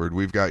you covered.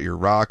 We've got your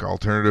rock,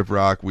 alternative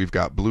rock. We've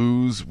got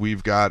blues.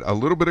 We've got a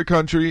little bit of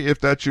country, if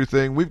that's your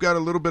thing. We've got a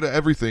little bit of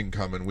everything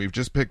coming. We've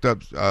just picked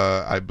up,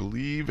 I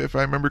believe, if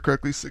I remember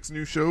correctly, 6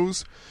 new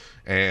shows.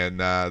 And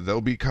they'll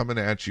be coming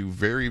at you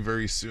very,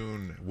 very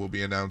soon. We'll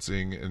be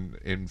announcing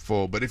in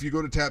full. But if you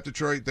go to Tap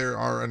Detroit, there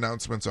are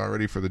announcements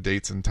already for the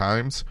dates and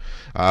times.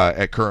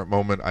 At current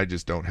moment, I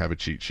just don't have a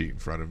cheat sheet in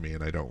front of me,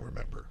 and I don't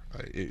remember.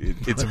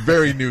 It's a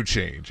very new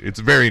change. It's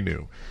very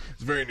new.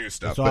 It's very new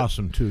stuff. It's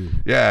awesome, too.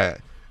 Yeah.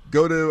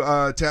 Go to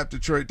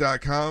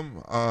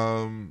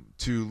tapdetroit.com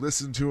to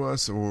listen to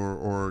us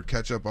or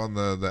catch up on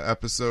the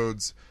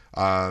episodes.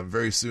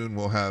 Very soon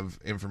we'll have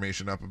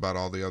information up about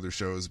all the other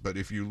shows, but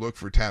if you look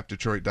for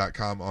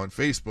tapdetroit.com on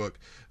Facebook,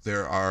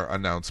 there are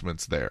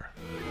announcements there.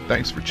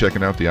 Thanks for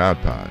checking out the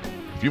Odd Pod.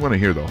 If you want to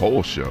hear the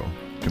whole show,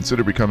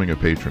 consider becoming a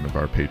patron of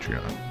our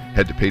Patreon.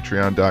 Head to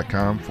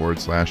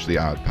patreon.com/The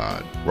Odd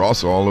Pod. We're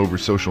also all over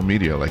social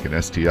media like an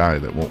STI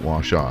that won't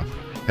wash off.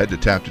 Head to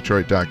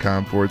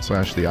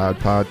tapdetroit.com/The Odd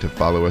Pod to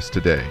follow us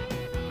today.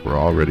 We're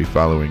already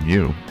following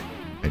you,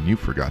 and you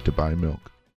forgot to buy milk.